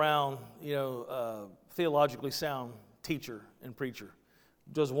great all-around, you know, theologically sound teacher and preacher.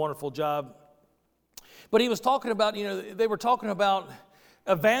 Does a wonderful job. But he was talking about, you know, they were talking about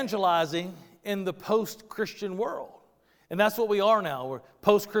evangelizing in the post-Christian world. And that's what we are now. We're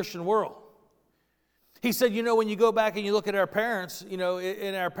post-Christian world. He said, you know, when you go back and you look at our parents, you know,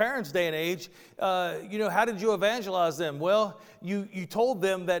 in our parents' day and age, you know, how did you evangelize them? Well, you told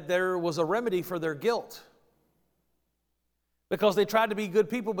them that there was a remedy for their guilt. Because they tried to be good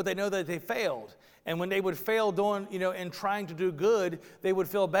people, but they know that they failed. And when they would fail doing, you know, in trying to do good, they would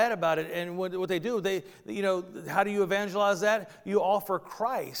feel bad about it. And what they do, you know, how do you evangelize that? You offer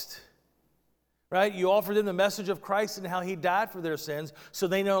Christ. Right? You offer them the message of Christ and how He died for their sins so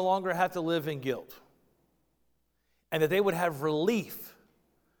they no longer have to live in guilt. And that they would have relief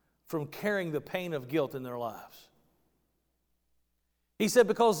from carrying the pain of guilt in their lives. He said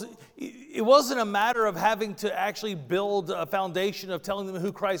because it wasn't a matter of having to actually build a foundation of telling them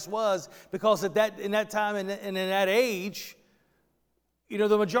who Christ was, because in that time and in that age, you know,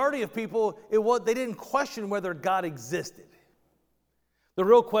 the majority of people, they didn't question whether God existed. The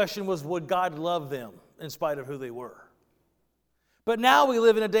real question was, would God love them in spite of who they were? But now we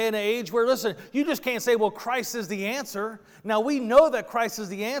live in a day and age where, listen, you just can't say, well, Christ is the answer. Now, we know that Christ is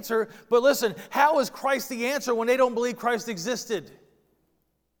the answer, but listen, how is Christ the answer when they don't believe Christ existed?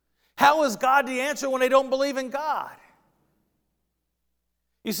 How is God the answer when they don't believe in God?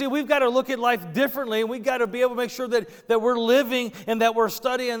 You see, we've got to look at life differently, and we've got to be able to make sure that we're living and that we're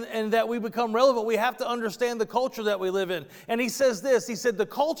studying and that we become relevant. We have to understand the culture that we live in. And he says this, he said, the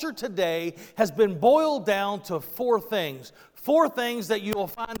culture today has been boiled down to four things. Four things that you will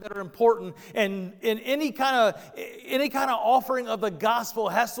find that are important, and in any kind of offering of the gospel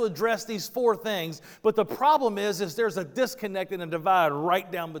has to address these four things. But the problem is there's a disconnect and a divide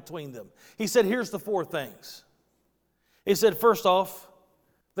right down between them. He said, here's the four things. He said, first off,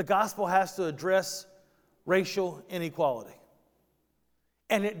 the gospel has to address racial inequality.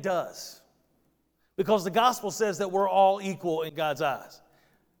 And it does. Because the gospel says that we're all equal in God's eyes.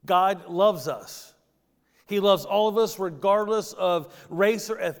 God loves us. He loves all of us regardless of race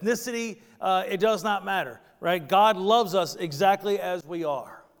or ethnicity. It does not matter, right? God loves us exactly as we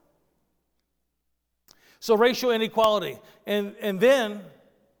are. So racial inequality. And then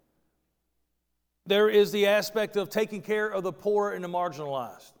there is the aspect of taking care of the poor and the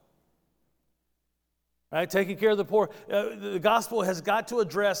marginalized. Right? Taking care of the poor. The gospel has got to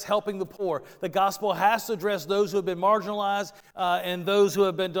address helping the poor. The gospel has to address those who have been marginalized and those who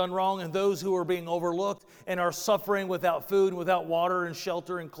have been done wrong and those who are being overlooked and are suffering without food, and without water and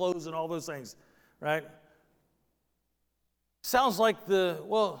shelter and clothes and all those things. Right? Sounds like the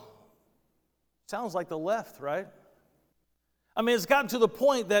left, right? I mean, it's gotten to the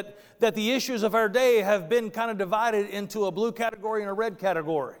point that the issues of our day have been kind of divided into a blue category and a red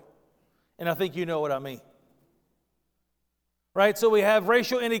category. And I think you know what I mean. Right? So we have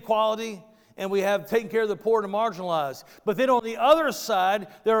racial inequality, and we have taking care of the poor and the marginalized. But then on the other side,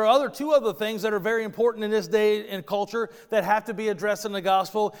 there are two other things that are very important in this day and culture that have to be addressed in the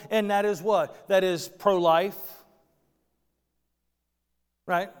gospel, and that is what? That is pro-life,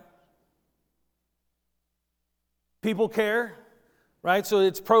 right? People care, right? So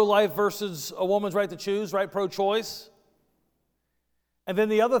it's pro-life versus a woman's right to choose, right? Pro-choice. And then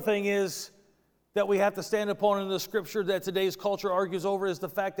the other thing is that we have to stand upon in the scripture that today's culture argues over is the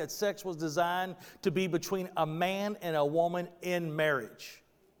fact that sex was designed to be between a man and a woman in marriage.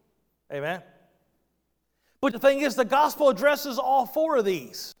 Amen? But the thing is, the gospel addresses all four of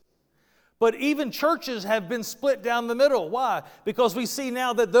these. But even churches have been split down the middle. Why? Because we see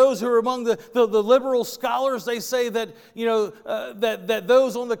now that those who are among the liberal scholars, they say that, that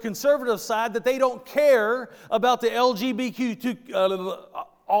those on the conservative side, that they don't care about the LGBTQ,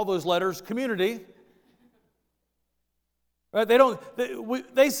 all those letters, community. Right?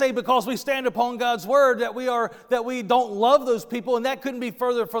 They say because we stand upon God's word that we don't love those people, and that couldn't be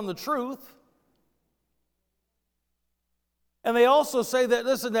further from the truth. And they also say that,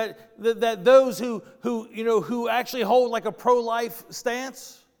 listen, that those who actually hold like a pro-life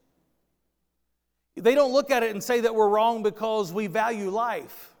stance, they don't look at it and say that we're wrong because we value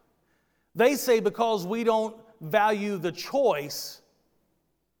life. They say because we don't value the choice,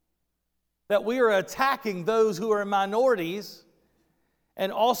 that we are attacking those who are minorities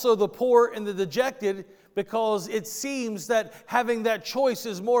and also the poor and the dejected, because it seems that having that choice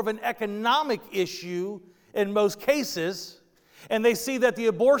is more of an economic issue in most cases. And they see that the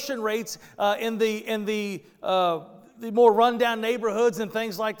abortion rates in the more rundown neighborhoods and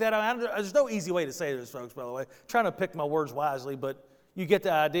things like that. There's no easy way to say this, folks, by the way. I'm trying to pick my words wisely, but you get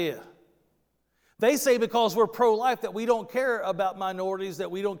the idea. They say because we're pro-life that we don't care about minorities, that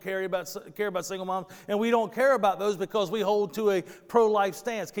we don't care about single moms, and we don't care about those because we hold to a pro-life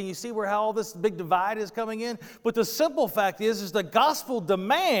stance. Can you see how all this big divide is coming in? But the simple fact is the gospel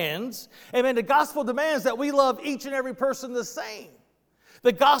demands, amen, the gospel demands that we love each and every person the same.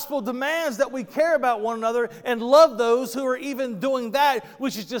 The gospel demands that we care about one another and love those who are even doing that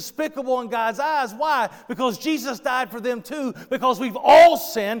which is despicable in God's eyes. Why? Because Jesus died for them too, because we've all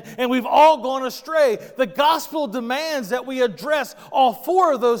sinned and we've all gone astray. The gospel demands that we address all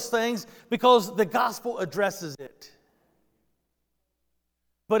four of those things because the gospel addresses it.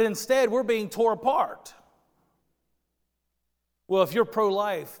 But instead, we're being torn apart. Well, if you're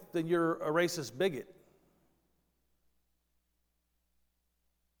pro-life, then you're a racist bigot.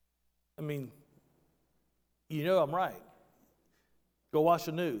 I mean, I'm right. Go watch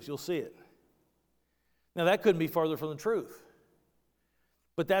the news. You'll see it. Now, that couldn't be further from the truth.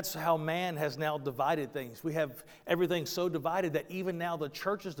 But that's how man has now divided things. We have everything so divided that even now the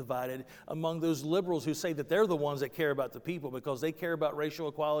church is divided among those liberals who say that they're the ones that care about the people because they care about racial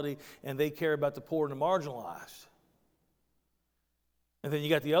equality and they care about the poor and the marginalized. And then you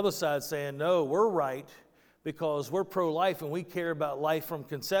got the other side saying, no, we're right because we're pro-life and we care about life from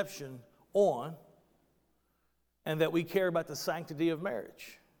conception on, and that we care about the sanctity of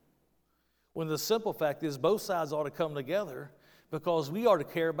marriage. When the simple fact is both sides ought to come together because we are to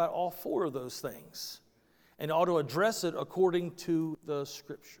care about all four of those things and ought to address it according to the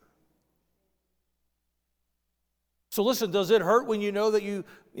Scripture. So listen, does it hurt when you know that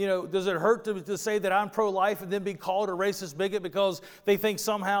does it hurt to say that I'm pro-life and then be called a racist bigot because they think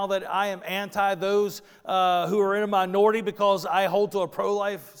somehow that I am anti those who are in a minority because I hold to a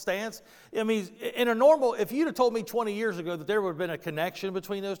pro-life stance? I mean, if you'd have told me 20 years ago that there would have been a connection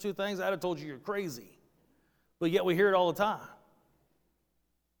between those two things, I'd have told you you're crazy. But yet we hear it all the time.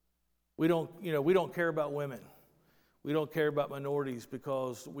 We don't care about women. We don't care about minorities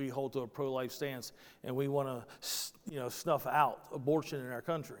because we hold to a pro-life stance and we want to, snuff out abortion in our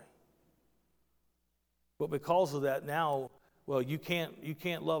country. But because of that, now, well, you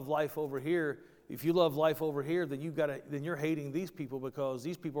can't love life over here. If you love life over here, then you're hating these people because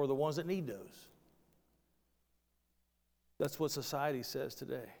these people are the ones that need those. That's what society says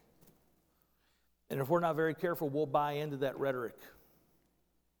today. And if we're not very careful, we'll buy into that rhetoric.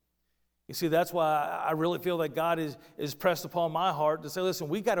 You see, that's why I really feel that God is pressed upon my heart to say, listen,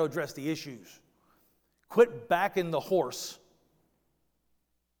 we've got to address the issues. Quit backing the horse.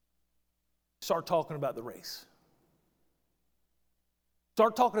 Start talking about the race.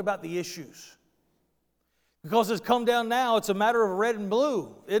 Start talking about the issues. Because it's come down now, it's a matter of red and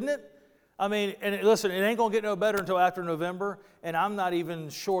blue, isn't it? I mean, and listen, it ain't going to get no better until after November, and I'm not even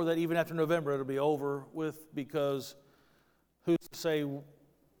sure that even after November it'll be over with, because who's to say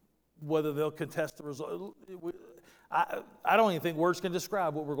whether they'll contest the result. I don't even think words can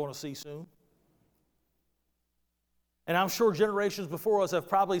describe what we're going to see soon. And I'm sure generations before us have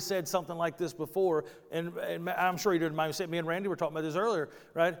probably said something like this before, and I'm sure you didn't mind me saying, me and Randy were talking about this earlier,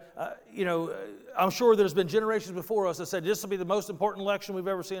 right? I'm sure there's been generations before us that said this will be the most important election we've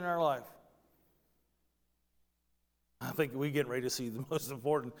ever seen in our life. I think we're getting ready to see the most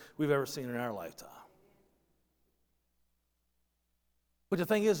important we've ever seen in our lifetime. But the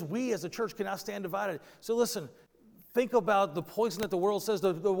thing is, we as a church cannot stand divided. So listen, think about the poison that the world says.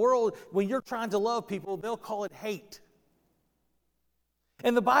 The world, when you're trying to love people, they'll call it hate.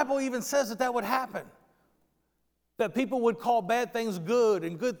 And the Bible even says that would happen. That people would call bad things good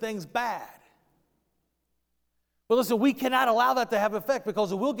and good things bad. But listen, we cannot allow that to have effect,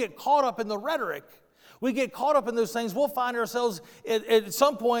 because we'll get caught up in the rhetoric. We get caught up in those things. We'll find ourselves at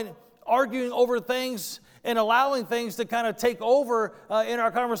some point arguing over things and allowing things to kind of take over in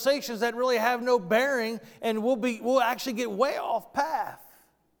our conversations that really have no bearing, and we'll actually get way off path.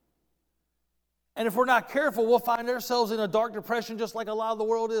 And if we're not careful, we'll find ourselves in a dark depression just like a lot of the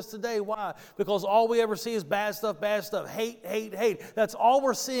world is today. Why? Because all we ever see is bad stuff, hate, hate, hate. That's all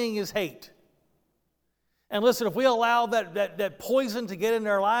we're seeing is hate. And listen, if we allow that poison to get in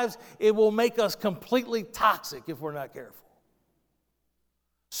our lives, it will make us completely toxic if we're not careful.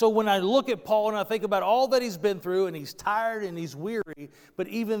 So when I look at Paul and I think about all that he's been through, and he's tired and he's weary, but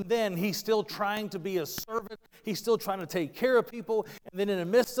even then he's still trying to be a servant. He's still trying to take care of people. And then in the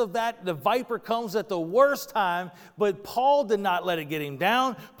midst of that, the viper comes at the worst time. But Paul did not let it get him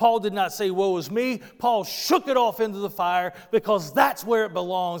down. Paul did not say, woe is me. Paul shook it off into the fire, because that's where it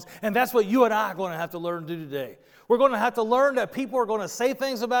belongs. And that's what you and I are going to have to learn to do today. We're going to have to learn that people are going to say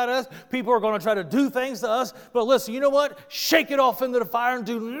things about us. People are going to try to do things to us. But listen, you know what? Shake it off into the fire and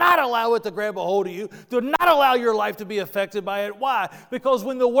do not allow it to grab a hold of you. Do not allow your life to be affected by it. Why? Because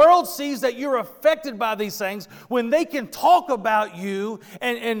when the world sees that you're affected by these things, when they can talk about you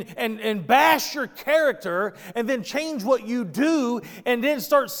and bash your character and then change what you do and then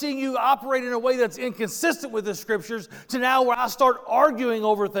start seeing you operate in a way that's inconsistent with the Scriptures, to now where I start arguing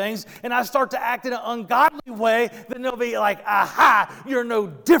over things and I start to act in an ungodly way, then they'll be like, aha, you're no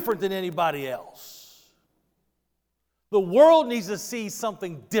different than anybody else. The world needs to see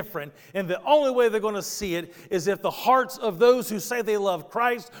something different, and the only way they're going to see it is if the hearts of those who say they love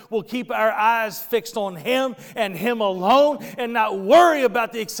Christ will keep our eyes fixed on Him and Him alone, and not worry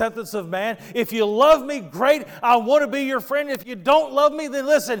about the acceptance of man. If you love me, great, I want to be your friend. If you don't love me, then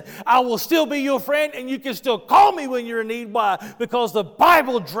listen, I will still be your friend, and you can still call me when you're in need. Why? Because the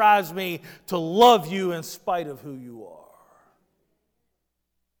Bible drives me to love you in spite of who you are.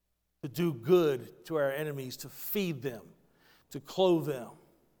 To do good to our enemies, to feed them, to clothe them.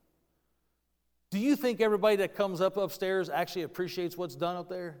 Do you think everybody that comes up upstairs actually appreciates what's done up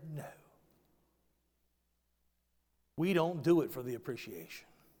there? No. We don't do it for the appreciation.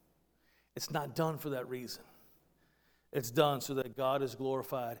 It's not done for that reason. It's done so that God is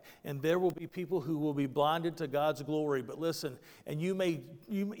glorified. And there will be people who will be blinded to God's glory. But listen, and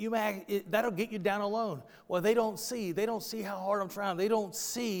that'll get you down alone. Well, they don't see how hard I'm trying. They don't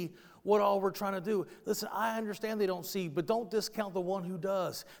see what all we're trying to do. Listen, I understand they don't see, but don't discount the one who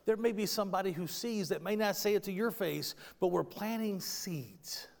does. There may be somebody who sees that may not say it to your face, but we're planting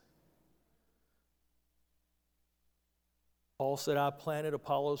seeds. Paul said, I planted,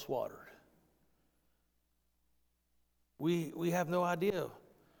 Apollos watered. We have no idea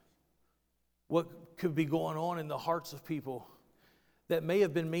what could be going on in the hearts of people that may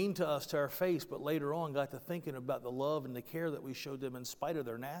have been mean to us to our face, but later on got to thinking about the love and the care that we showed them in spite of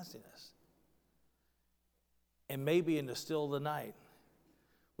their nastiness. And maybe in the still of the night,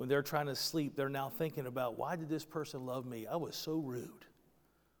 when they're trying to sleep, they're now thinking about, why did this person love me? I was so rude.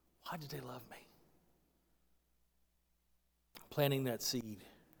 Why did they love me? Planting that seed.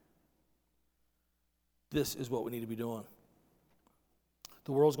 This is what we need to be doing.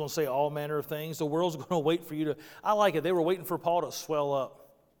 The world's going to say all manner of things. The world's going to wait for you to... I like it. They were waiting for Paul to swell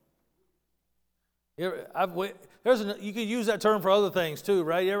up. You can use that term for other things too,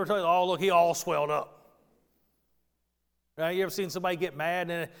 right? You ever tell you, oh, look, he all swelled up. Right? You ever seen somebody get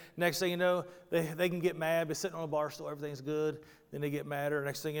mad, and next thing you know, they can get mad, be sitting on a bar stool, everything's good. Then they get madder.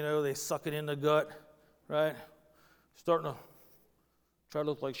 Next thing you know, they suck it in the gut, right? Starting to try to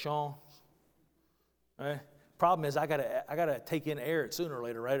look like Sean. Right? Problem is, I gotta take in air sooner or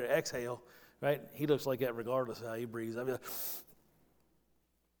later, right? Or exhale, right? He looks like that regardless of how he breathes. I'd be like,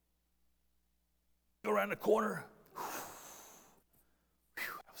 go around the corner. Whew,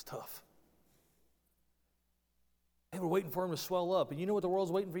 that was tough. They were waiting for him to swell up. And you know what the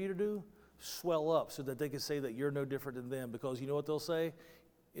world's waiting for you to do? Swell up so that they can say that you're no different than them. Because you know what they'll say?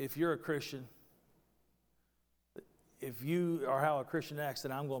 If you're a Christian, if you are how a Christian acts,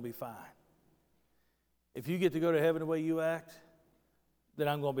 then I'm going to be fine. If you get to go to heaven the way you act, then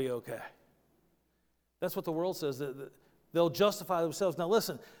I'm going to be okay. That's what the world says, that they'll justify themselves. Now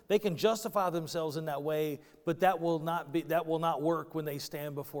listen, they can justify themselves in that way, but that will not work when they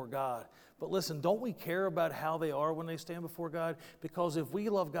stand before God. But listen, don't we care about how they are when they stand before God? Because if we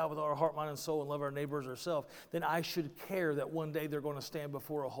love God with our heart, mind, and soul and love our neighbors ourselves, then I should care that one day they're going to stand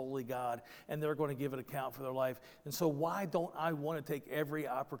before a holy God and they're going to give an account for their life. And so why don't I want to take every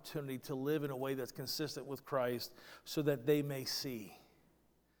opportunity to live in a way that's consistent with Christ so that they may see?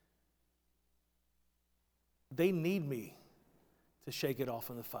 They need me to shake it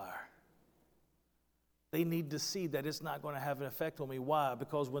off in the fire. They need to see that it's not going to have an effect on me. Why?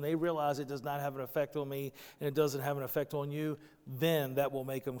 Because when they realize it does not have an effect on me and it doesn't have an effect on you, then that will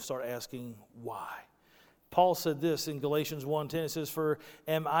make them start asking why. Paul said this in Galatians 1:10. It says, "For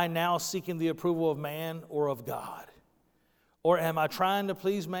am I now seeking the approval of man or of God? Or am I trying to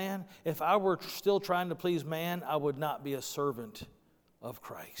please man? If I were still trying to please man, I would not be a servant of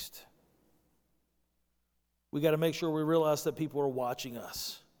Christ." We got to make sure we realize that people are watching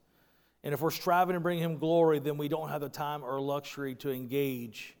us. And if we're striving to bring him glory, then we don't have the time or luxury to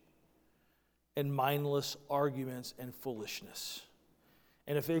engage in mindless arguments and foolishness.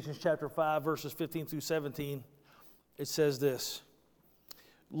 In Ephesians chapter 5, verses 15 through 17, it says this: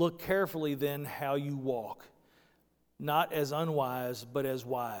 "Look carefully then how you walk, not as unwise, but as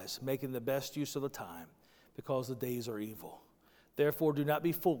wise, making the best use of the time, because the days are evil. Therefore do not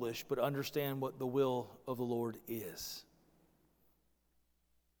be foolish, but understand what the will of the Lord is."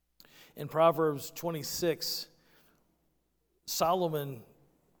 In Proverbs 26, Solomon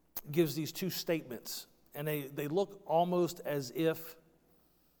gives these two statements, and they look almost as if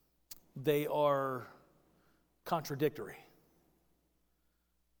they are contradictory.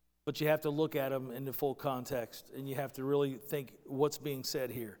 But you have to look at them in the full context, and you have to really think what's being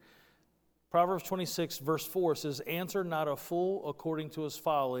said here. Proverbs 26, verse 4 says, "Answer not a fool according to his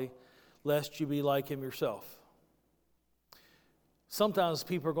folly, lest you be like him yourself." Sometimes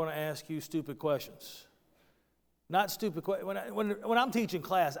people are going to ask you stupid questions. Not stupid questions. When I'm teaching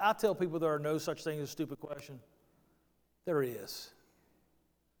class, I tell people there are no such thing as a stupid question. There is.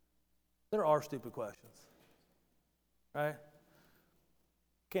 There are stupid questions. Right?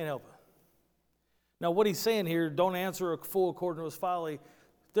 Can't help it. Now, what he's saying here, don't answer a fool according to his folly.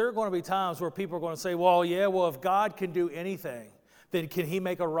 There are going to be times where people are going to say, well, if God can do anything, then can he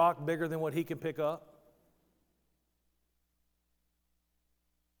make a rock bigger than what he can pick up?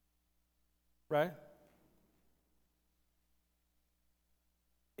 Right?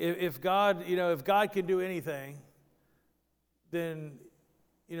 If God can do anything, then,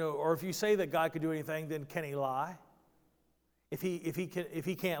 or if you say that God can do anything, then can he lie? If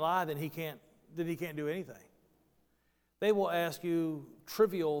he can't lie, then he can't do anything. They will ask you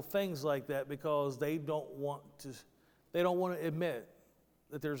trivial things like that because they don't want to admit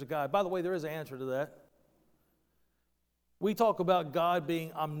that there's a God. By the way, there is an answer to that. We talk about God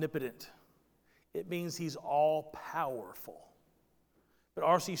being omnipotent. It means he's all-powerful. But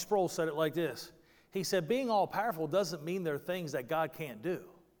R.C. Sproul said it like this. He said, being all-powerful doesn't mean there are things that God can't do.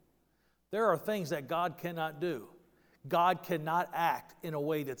 There are things that God cannot do. God cannot act in a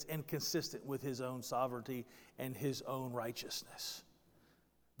way that's inconsistent with his own sovereignty and his own righteousness.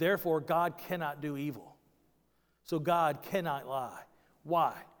 Therefore, God cannot do evil. So God cannot lie.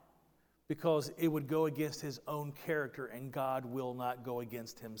 Why? Because it would go against his own character, and God will not go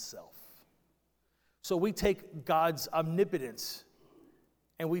against himself. So we take God's omnipotence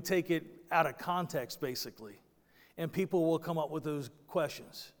and we take it out of context, basically. And people will come up with those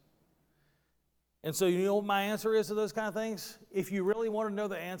questions. And so you know what my answer is to those kind of things? If you really want to know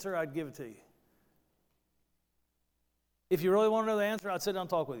the answer, I'd give it to you. If you really want to know the answer, I'd sit down and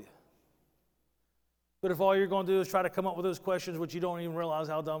talk with you. But if all you're going to do is try to come up with those questions, which you don't even realize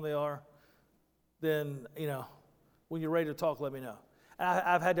how dumb they are, then, when you're ready to talk, let me know.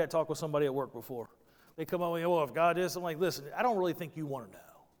 I've had that talk with somebody at work before. They come up with, well, if God is, I'm like, listen, I don't really think you want to know.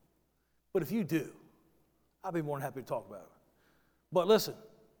 But if you do, I'll be more than happy to talk about it. But listen,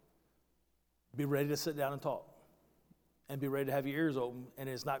 be ready to sit down and talk. And be ready to have your ears open, and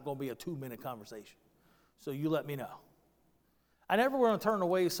it's not going to be a 2-minute conversation. So you let me know. I never want to turn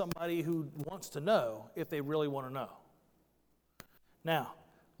away somebody who wants to know if they really want to know. Now,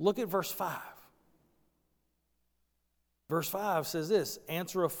 look at verse 5. Verse 5 says this,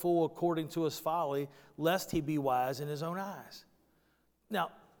 answer a fool according to his folly, lest he be wise in his own eyes.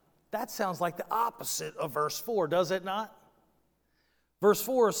 Now, that sounds like the opposite of verse 4, does it not? Verse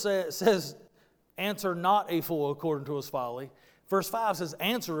 4 says, answer not a fool according to his folly. Verse 5 says,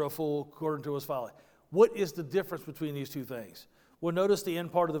 answer a fool according to his folly. What is the difference between these two things? Well, notice the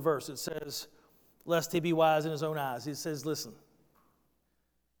end part of the verse. It says, lest he be wise in his own eyes. He says, listen,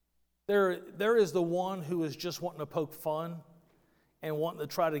 there is the one who is just wanting to poke fun and wanting to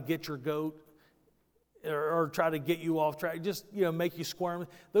try to get your goat or try to get you off track, just, make you squirm.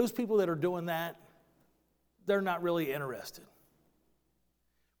 Those people that are doing that, they're not really interested.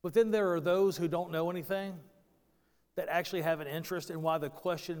 But then there are those who don't know anything that actually have an interest in why the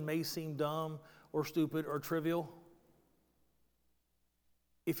question may seem dumb or stupid or trivial.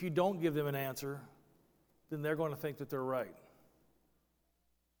 If you don't give them an answer, then they're going to think that they're right.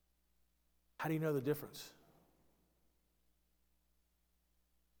 How do you know the difference?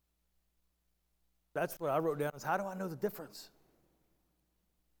 That's what I wrote down, is how do I know the difference?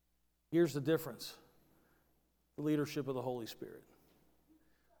 Here's the difference. The leadership of the Holy Spirit.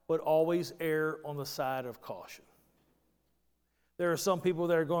 But always err on the side of caution. There are some people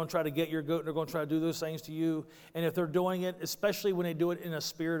that are going to try to get your goat, and they're going to try to do those things to you. And if they're doing it, especially when they do it in a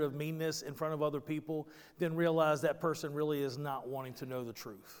spirit of meanness in front of other people, then realize that person really is not wanting to know the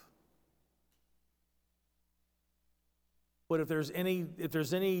truth. But if there's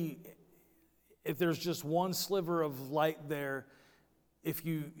just one sliver of light there, if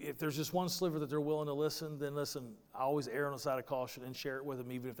there's just one sliver that they're willing to listen, then listen, I always err on the side of caution and share it with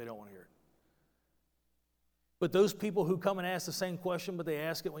them even if they don't want to hear it. But those people who come and ask the same question, but they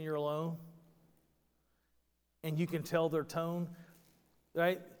ask it when you're alone, and you can tell their tone,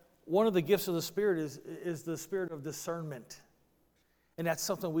 right? One of the gifts of the Spirit is the spirit of discernment. And that's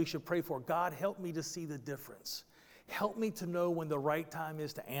something we should pray for. God, help me to see the difference. Help me to know when the right time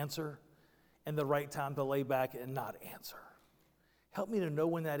is to answer and the right time to lay back and not answer. Help me to know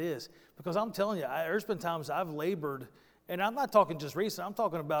when that is. Because I'm telling you, there's been times I've labored, and I'm not talking just recent, I'm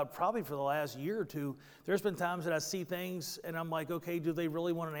talking about probably for the last year or two. There's been times that I see things and I'm like, okay, do they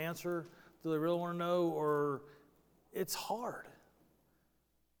really want an answer? Do they really want to know? Or it's hard.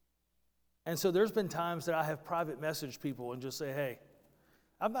 And so there's been times that I have private messaged people and just say, hey,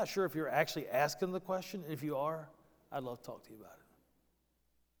 I'm not sure if you're actually asking the question. If you are, I'd love to talk to you about it.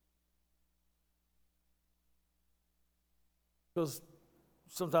 Because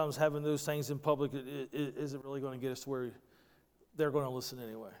sometimes having those things in public isn't really going to get us to where they're going to listen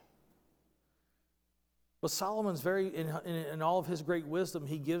anyway. But Solomon's in all of his great wisdom,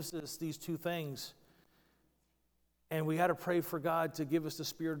 he gives us these two things. And we got to pray for God to give us the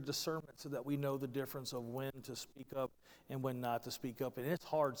spirit of discernment so that we know the difference of when to speak up and when not to speak up. And it's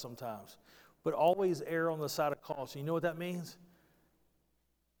hard sometimes. But always err on the side of caution. You know what that means?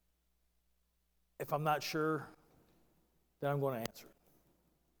 If I'm not sure, then I'm going to answer it.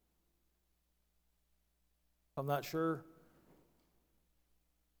 If I'm not sure,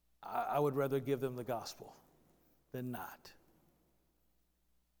 I would rather give them the gospel than not.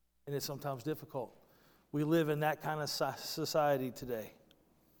 And it's sometimes difficult. We live in that kind of society today.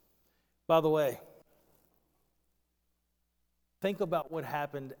 By the way, think about what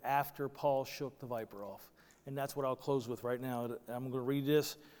happened after Paul shook the viper off. And that's what I'll close with right now. I'm going to read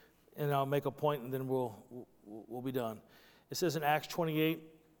this, and I'll make a point, and then we'll be done. It says in Acts 28,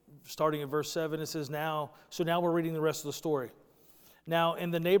 starting in verse 7, it says, now we're reading the rest of the story. Now,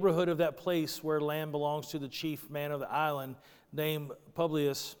 in the neighborhood of that place where land belongs to the chief man of the island, named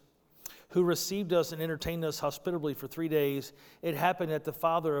Publius, who received us and entertained us hospitably for 3 days, it happened that the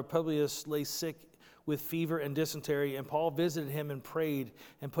father of Publius lay sick with fever and dysentery, and Paul visited him and prayed,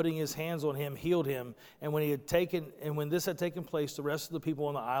 and putting his hands on him, healed him. And when this had taken place, the rest of the people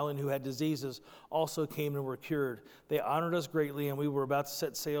on the island who had diseases also came and were cured. They honored us greatly, and we were about to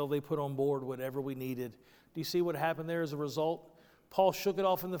set sail. They put on board whatever we needed. Do you see what happened there as a result? Paul shook it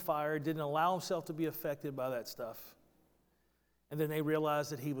off in the fire, didn't allow himself to be affected by that stuff. And then they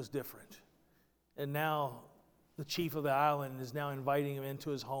realized that he was different. And now the chief of the island is now inviting him into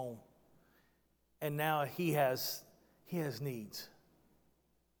his home. And now he has needs.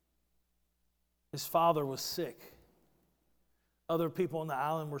 His father was sick. Other people on the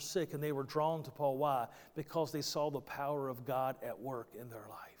island were sick, and they were drawn to Paul. Why? Because they saw the power of God at work in their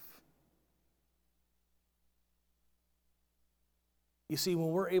life. You see, when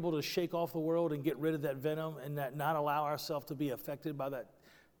we're able to shake off the world and get rid of that venom and not allow ourselves to be affected by that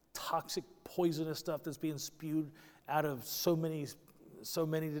toxic, poisonous stuff that's being spewed out of so many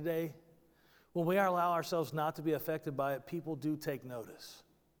today, when we allow ourselves not to be affected by it, people do take notice.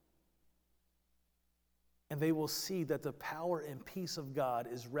 And they will see that the power and peace of God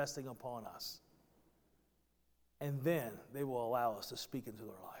is resting upon us. And then they will allow us to speak into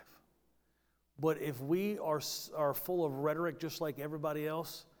their life. But if we are full of rhetoric just like everybody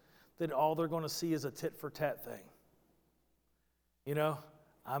else, then all they're going to see is a tit-for-tat thing. You know,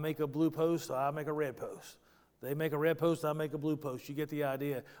 I make a blue post, I make a red post. They make a red post, I make a blue post. You get the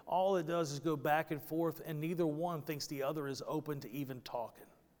idea. All it does is go back and forth, and neither one thinks the other is open to even talking.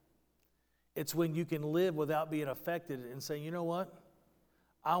 It's when you can live without being affected and say, you know what?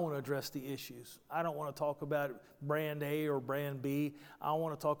 I want to address the issues. I don't want to talk about brand A or brand B. I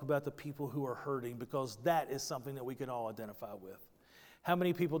want to talk about the people who are hurting, because that is something that we can all identify with. How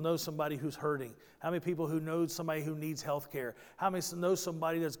many people know somebody who's hurting? How many people who know somebody who needs health care? How many know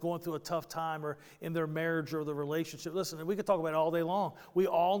somebody that's going through a tough time or in their marriage or their relationship? Listen, we could talk about it all day long. We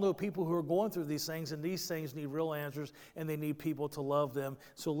all know people who are going through these things, and these things need real answers, and they need people to love them.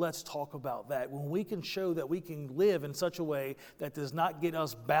 So let's talk about that. When we can show that we can live in such a way that does not get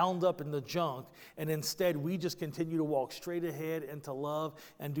us bound up in the junk, and instead we just continue to walk straight ahead and to love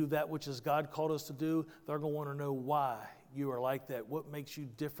and do that which is God called us to do, they're going to want to know why you are like that. What makes you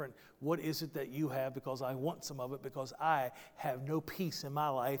different? What is it that you have? Because I want some of it, because I have no peace in my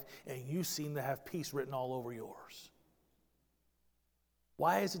life, and you seem to have peace written all over yours.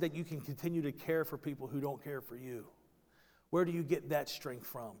 Why is it that you can continue to care for people who don't care for you? Where do you get that strength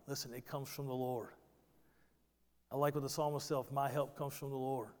from? Listen, it comes from the Lord. I like what the psalmist said, my help comes from the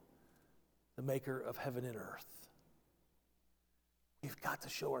Lord, the maker of heaven and earth. We've got to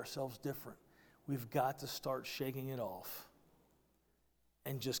show ourselves different. We've got to start shaking it off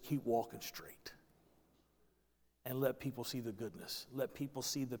and just keep walking straight. And let people see the goodness. Let people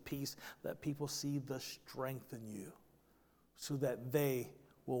see the peace. Let people see the strength in you, so that they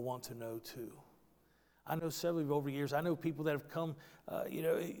will want to know too. I know several of you over the years, I know people that have come,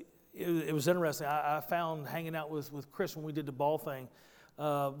 it was interesting. I found hanging out with Chris when we did the ball thing,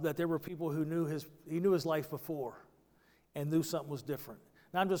 that there were people who he knew his life before and knew something was different.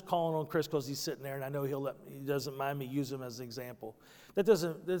 Now, I'm just calling on Chris because he's sitting there, and I know he doesn't mind me use him as an example. That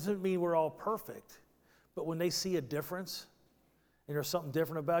doesn't mean we're all perfect, but when they see a difference and there's something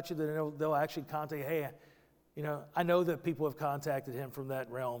different about you, then they'll actually contact, hey, I know that people have contacted him from that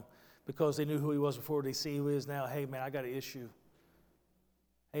realm because they knew who he was before, they see who he is now. Hey, man, I got an issue.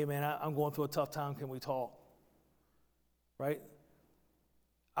 Hey, man, I'm going through a tough time. Can we talk? Right?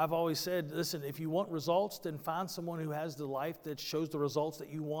 I've always said, listen, if you want results, then find someone who has the life that shows the results that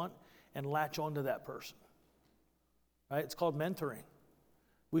you want and latch onto that person. Right? It's called mentoring.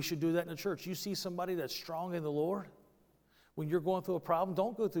 We should do that in the church. You see somebody that's strong in the Lord, when you're going through a problem,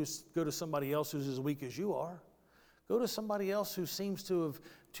 don't go to somebody else who's as weak as you are. Go to somebody else who seems to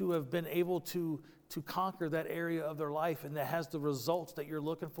have been able to conquer that area of their life and that has the results that you're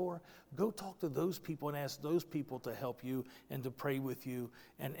looking for. Go talk to those people and ask those people to help you and to pray with you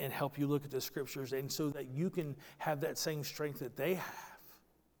and help you look at the scriptures, and so that you can have that same strength that they have.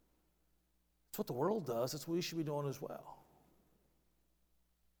 That's what the world does. That's what we should be doing as well.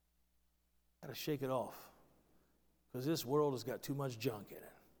 Got to shake it off, because this world has got too much junk in it.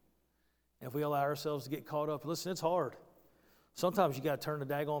 And if we allow ourselves to get caught up, listen, it's hard. Sometimes you got to turn the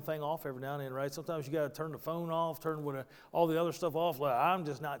daggone thing off every now and then, right? Sometimes you got to turn the phone off, turn all the other stuff off. Like, I'm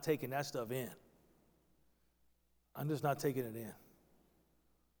just not taking that stuff in. I'm just not taking it in,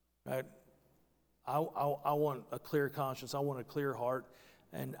 right? I want a clear conscience. I want a clear heart,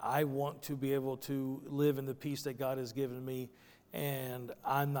 and I want to be able to live in the peace that God has given me, and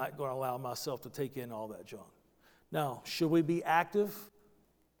I'm not going to allow myself to take in all that junk. Now, should we be active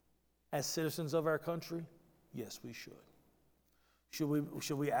as citizens of our country? Yes, we should.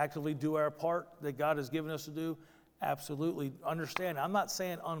 Should we actively do our part that God has given us to do? Absolutely. Understand, I'm not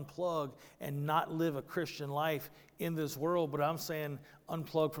saying unplug and not live a Christian life in this world, but I'm saying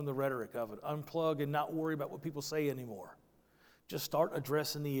unplug from the rhetoric of it. Unplug and not worry about what people say anymore. Just start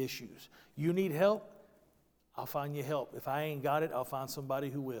addressing the issues. You need help? I'll find you help. If I ain't got it, I'll find somebody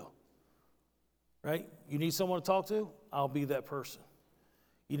who will. Right? You need someone to talk to? I'll be that person.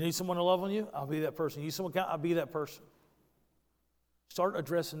 You need someone to love on you? I'll be that person. You need someone? I'll be that person. Start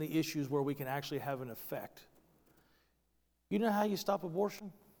addressing the issues where we can actually have an effect. You know how you stop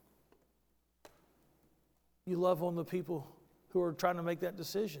abortion? You love on the people who are trying to make that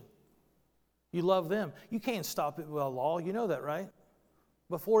decision. You love them. You can't stop it with a law. You know that, right?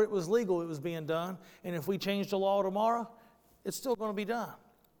 Before it was legal, it was being done. And if we change the law tomorrow, it's still going to be done.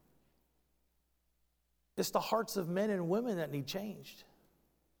 It's the hearts of men and women that need changed.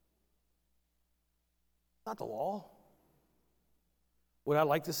 Not the law. Would I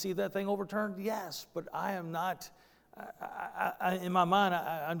like to see that thing overturned? Yes, but I am not, in my mind,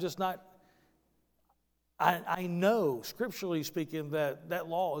 I'm just not, I know, scripturally speaking, that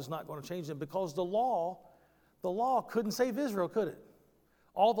law is not going to change them, because the law couldn't save Israel, could it?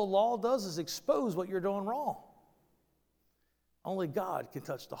 All the law does is expose what you're doing wrong. Only God can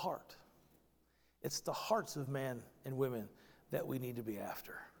touch the heart. It's the hearts of men and women that we need to be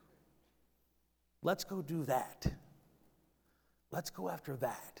after. Let's go do that. Let's go after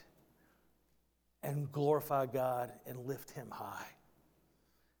that and glorify God and lift him high.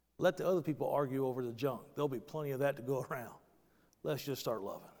 Let the other people argue over the junk. There'll be plenty of that to go around. Let's just start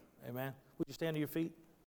loving. Amen. Would you stand to your feet?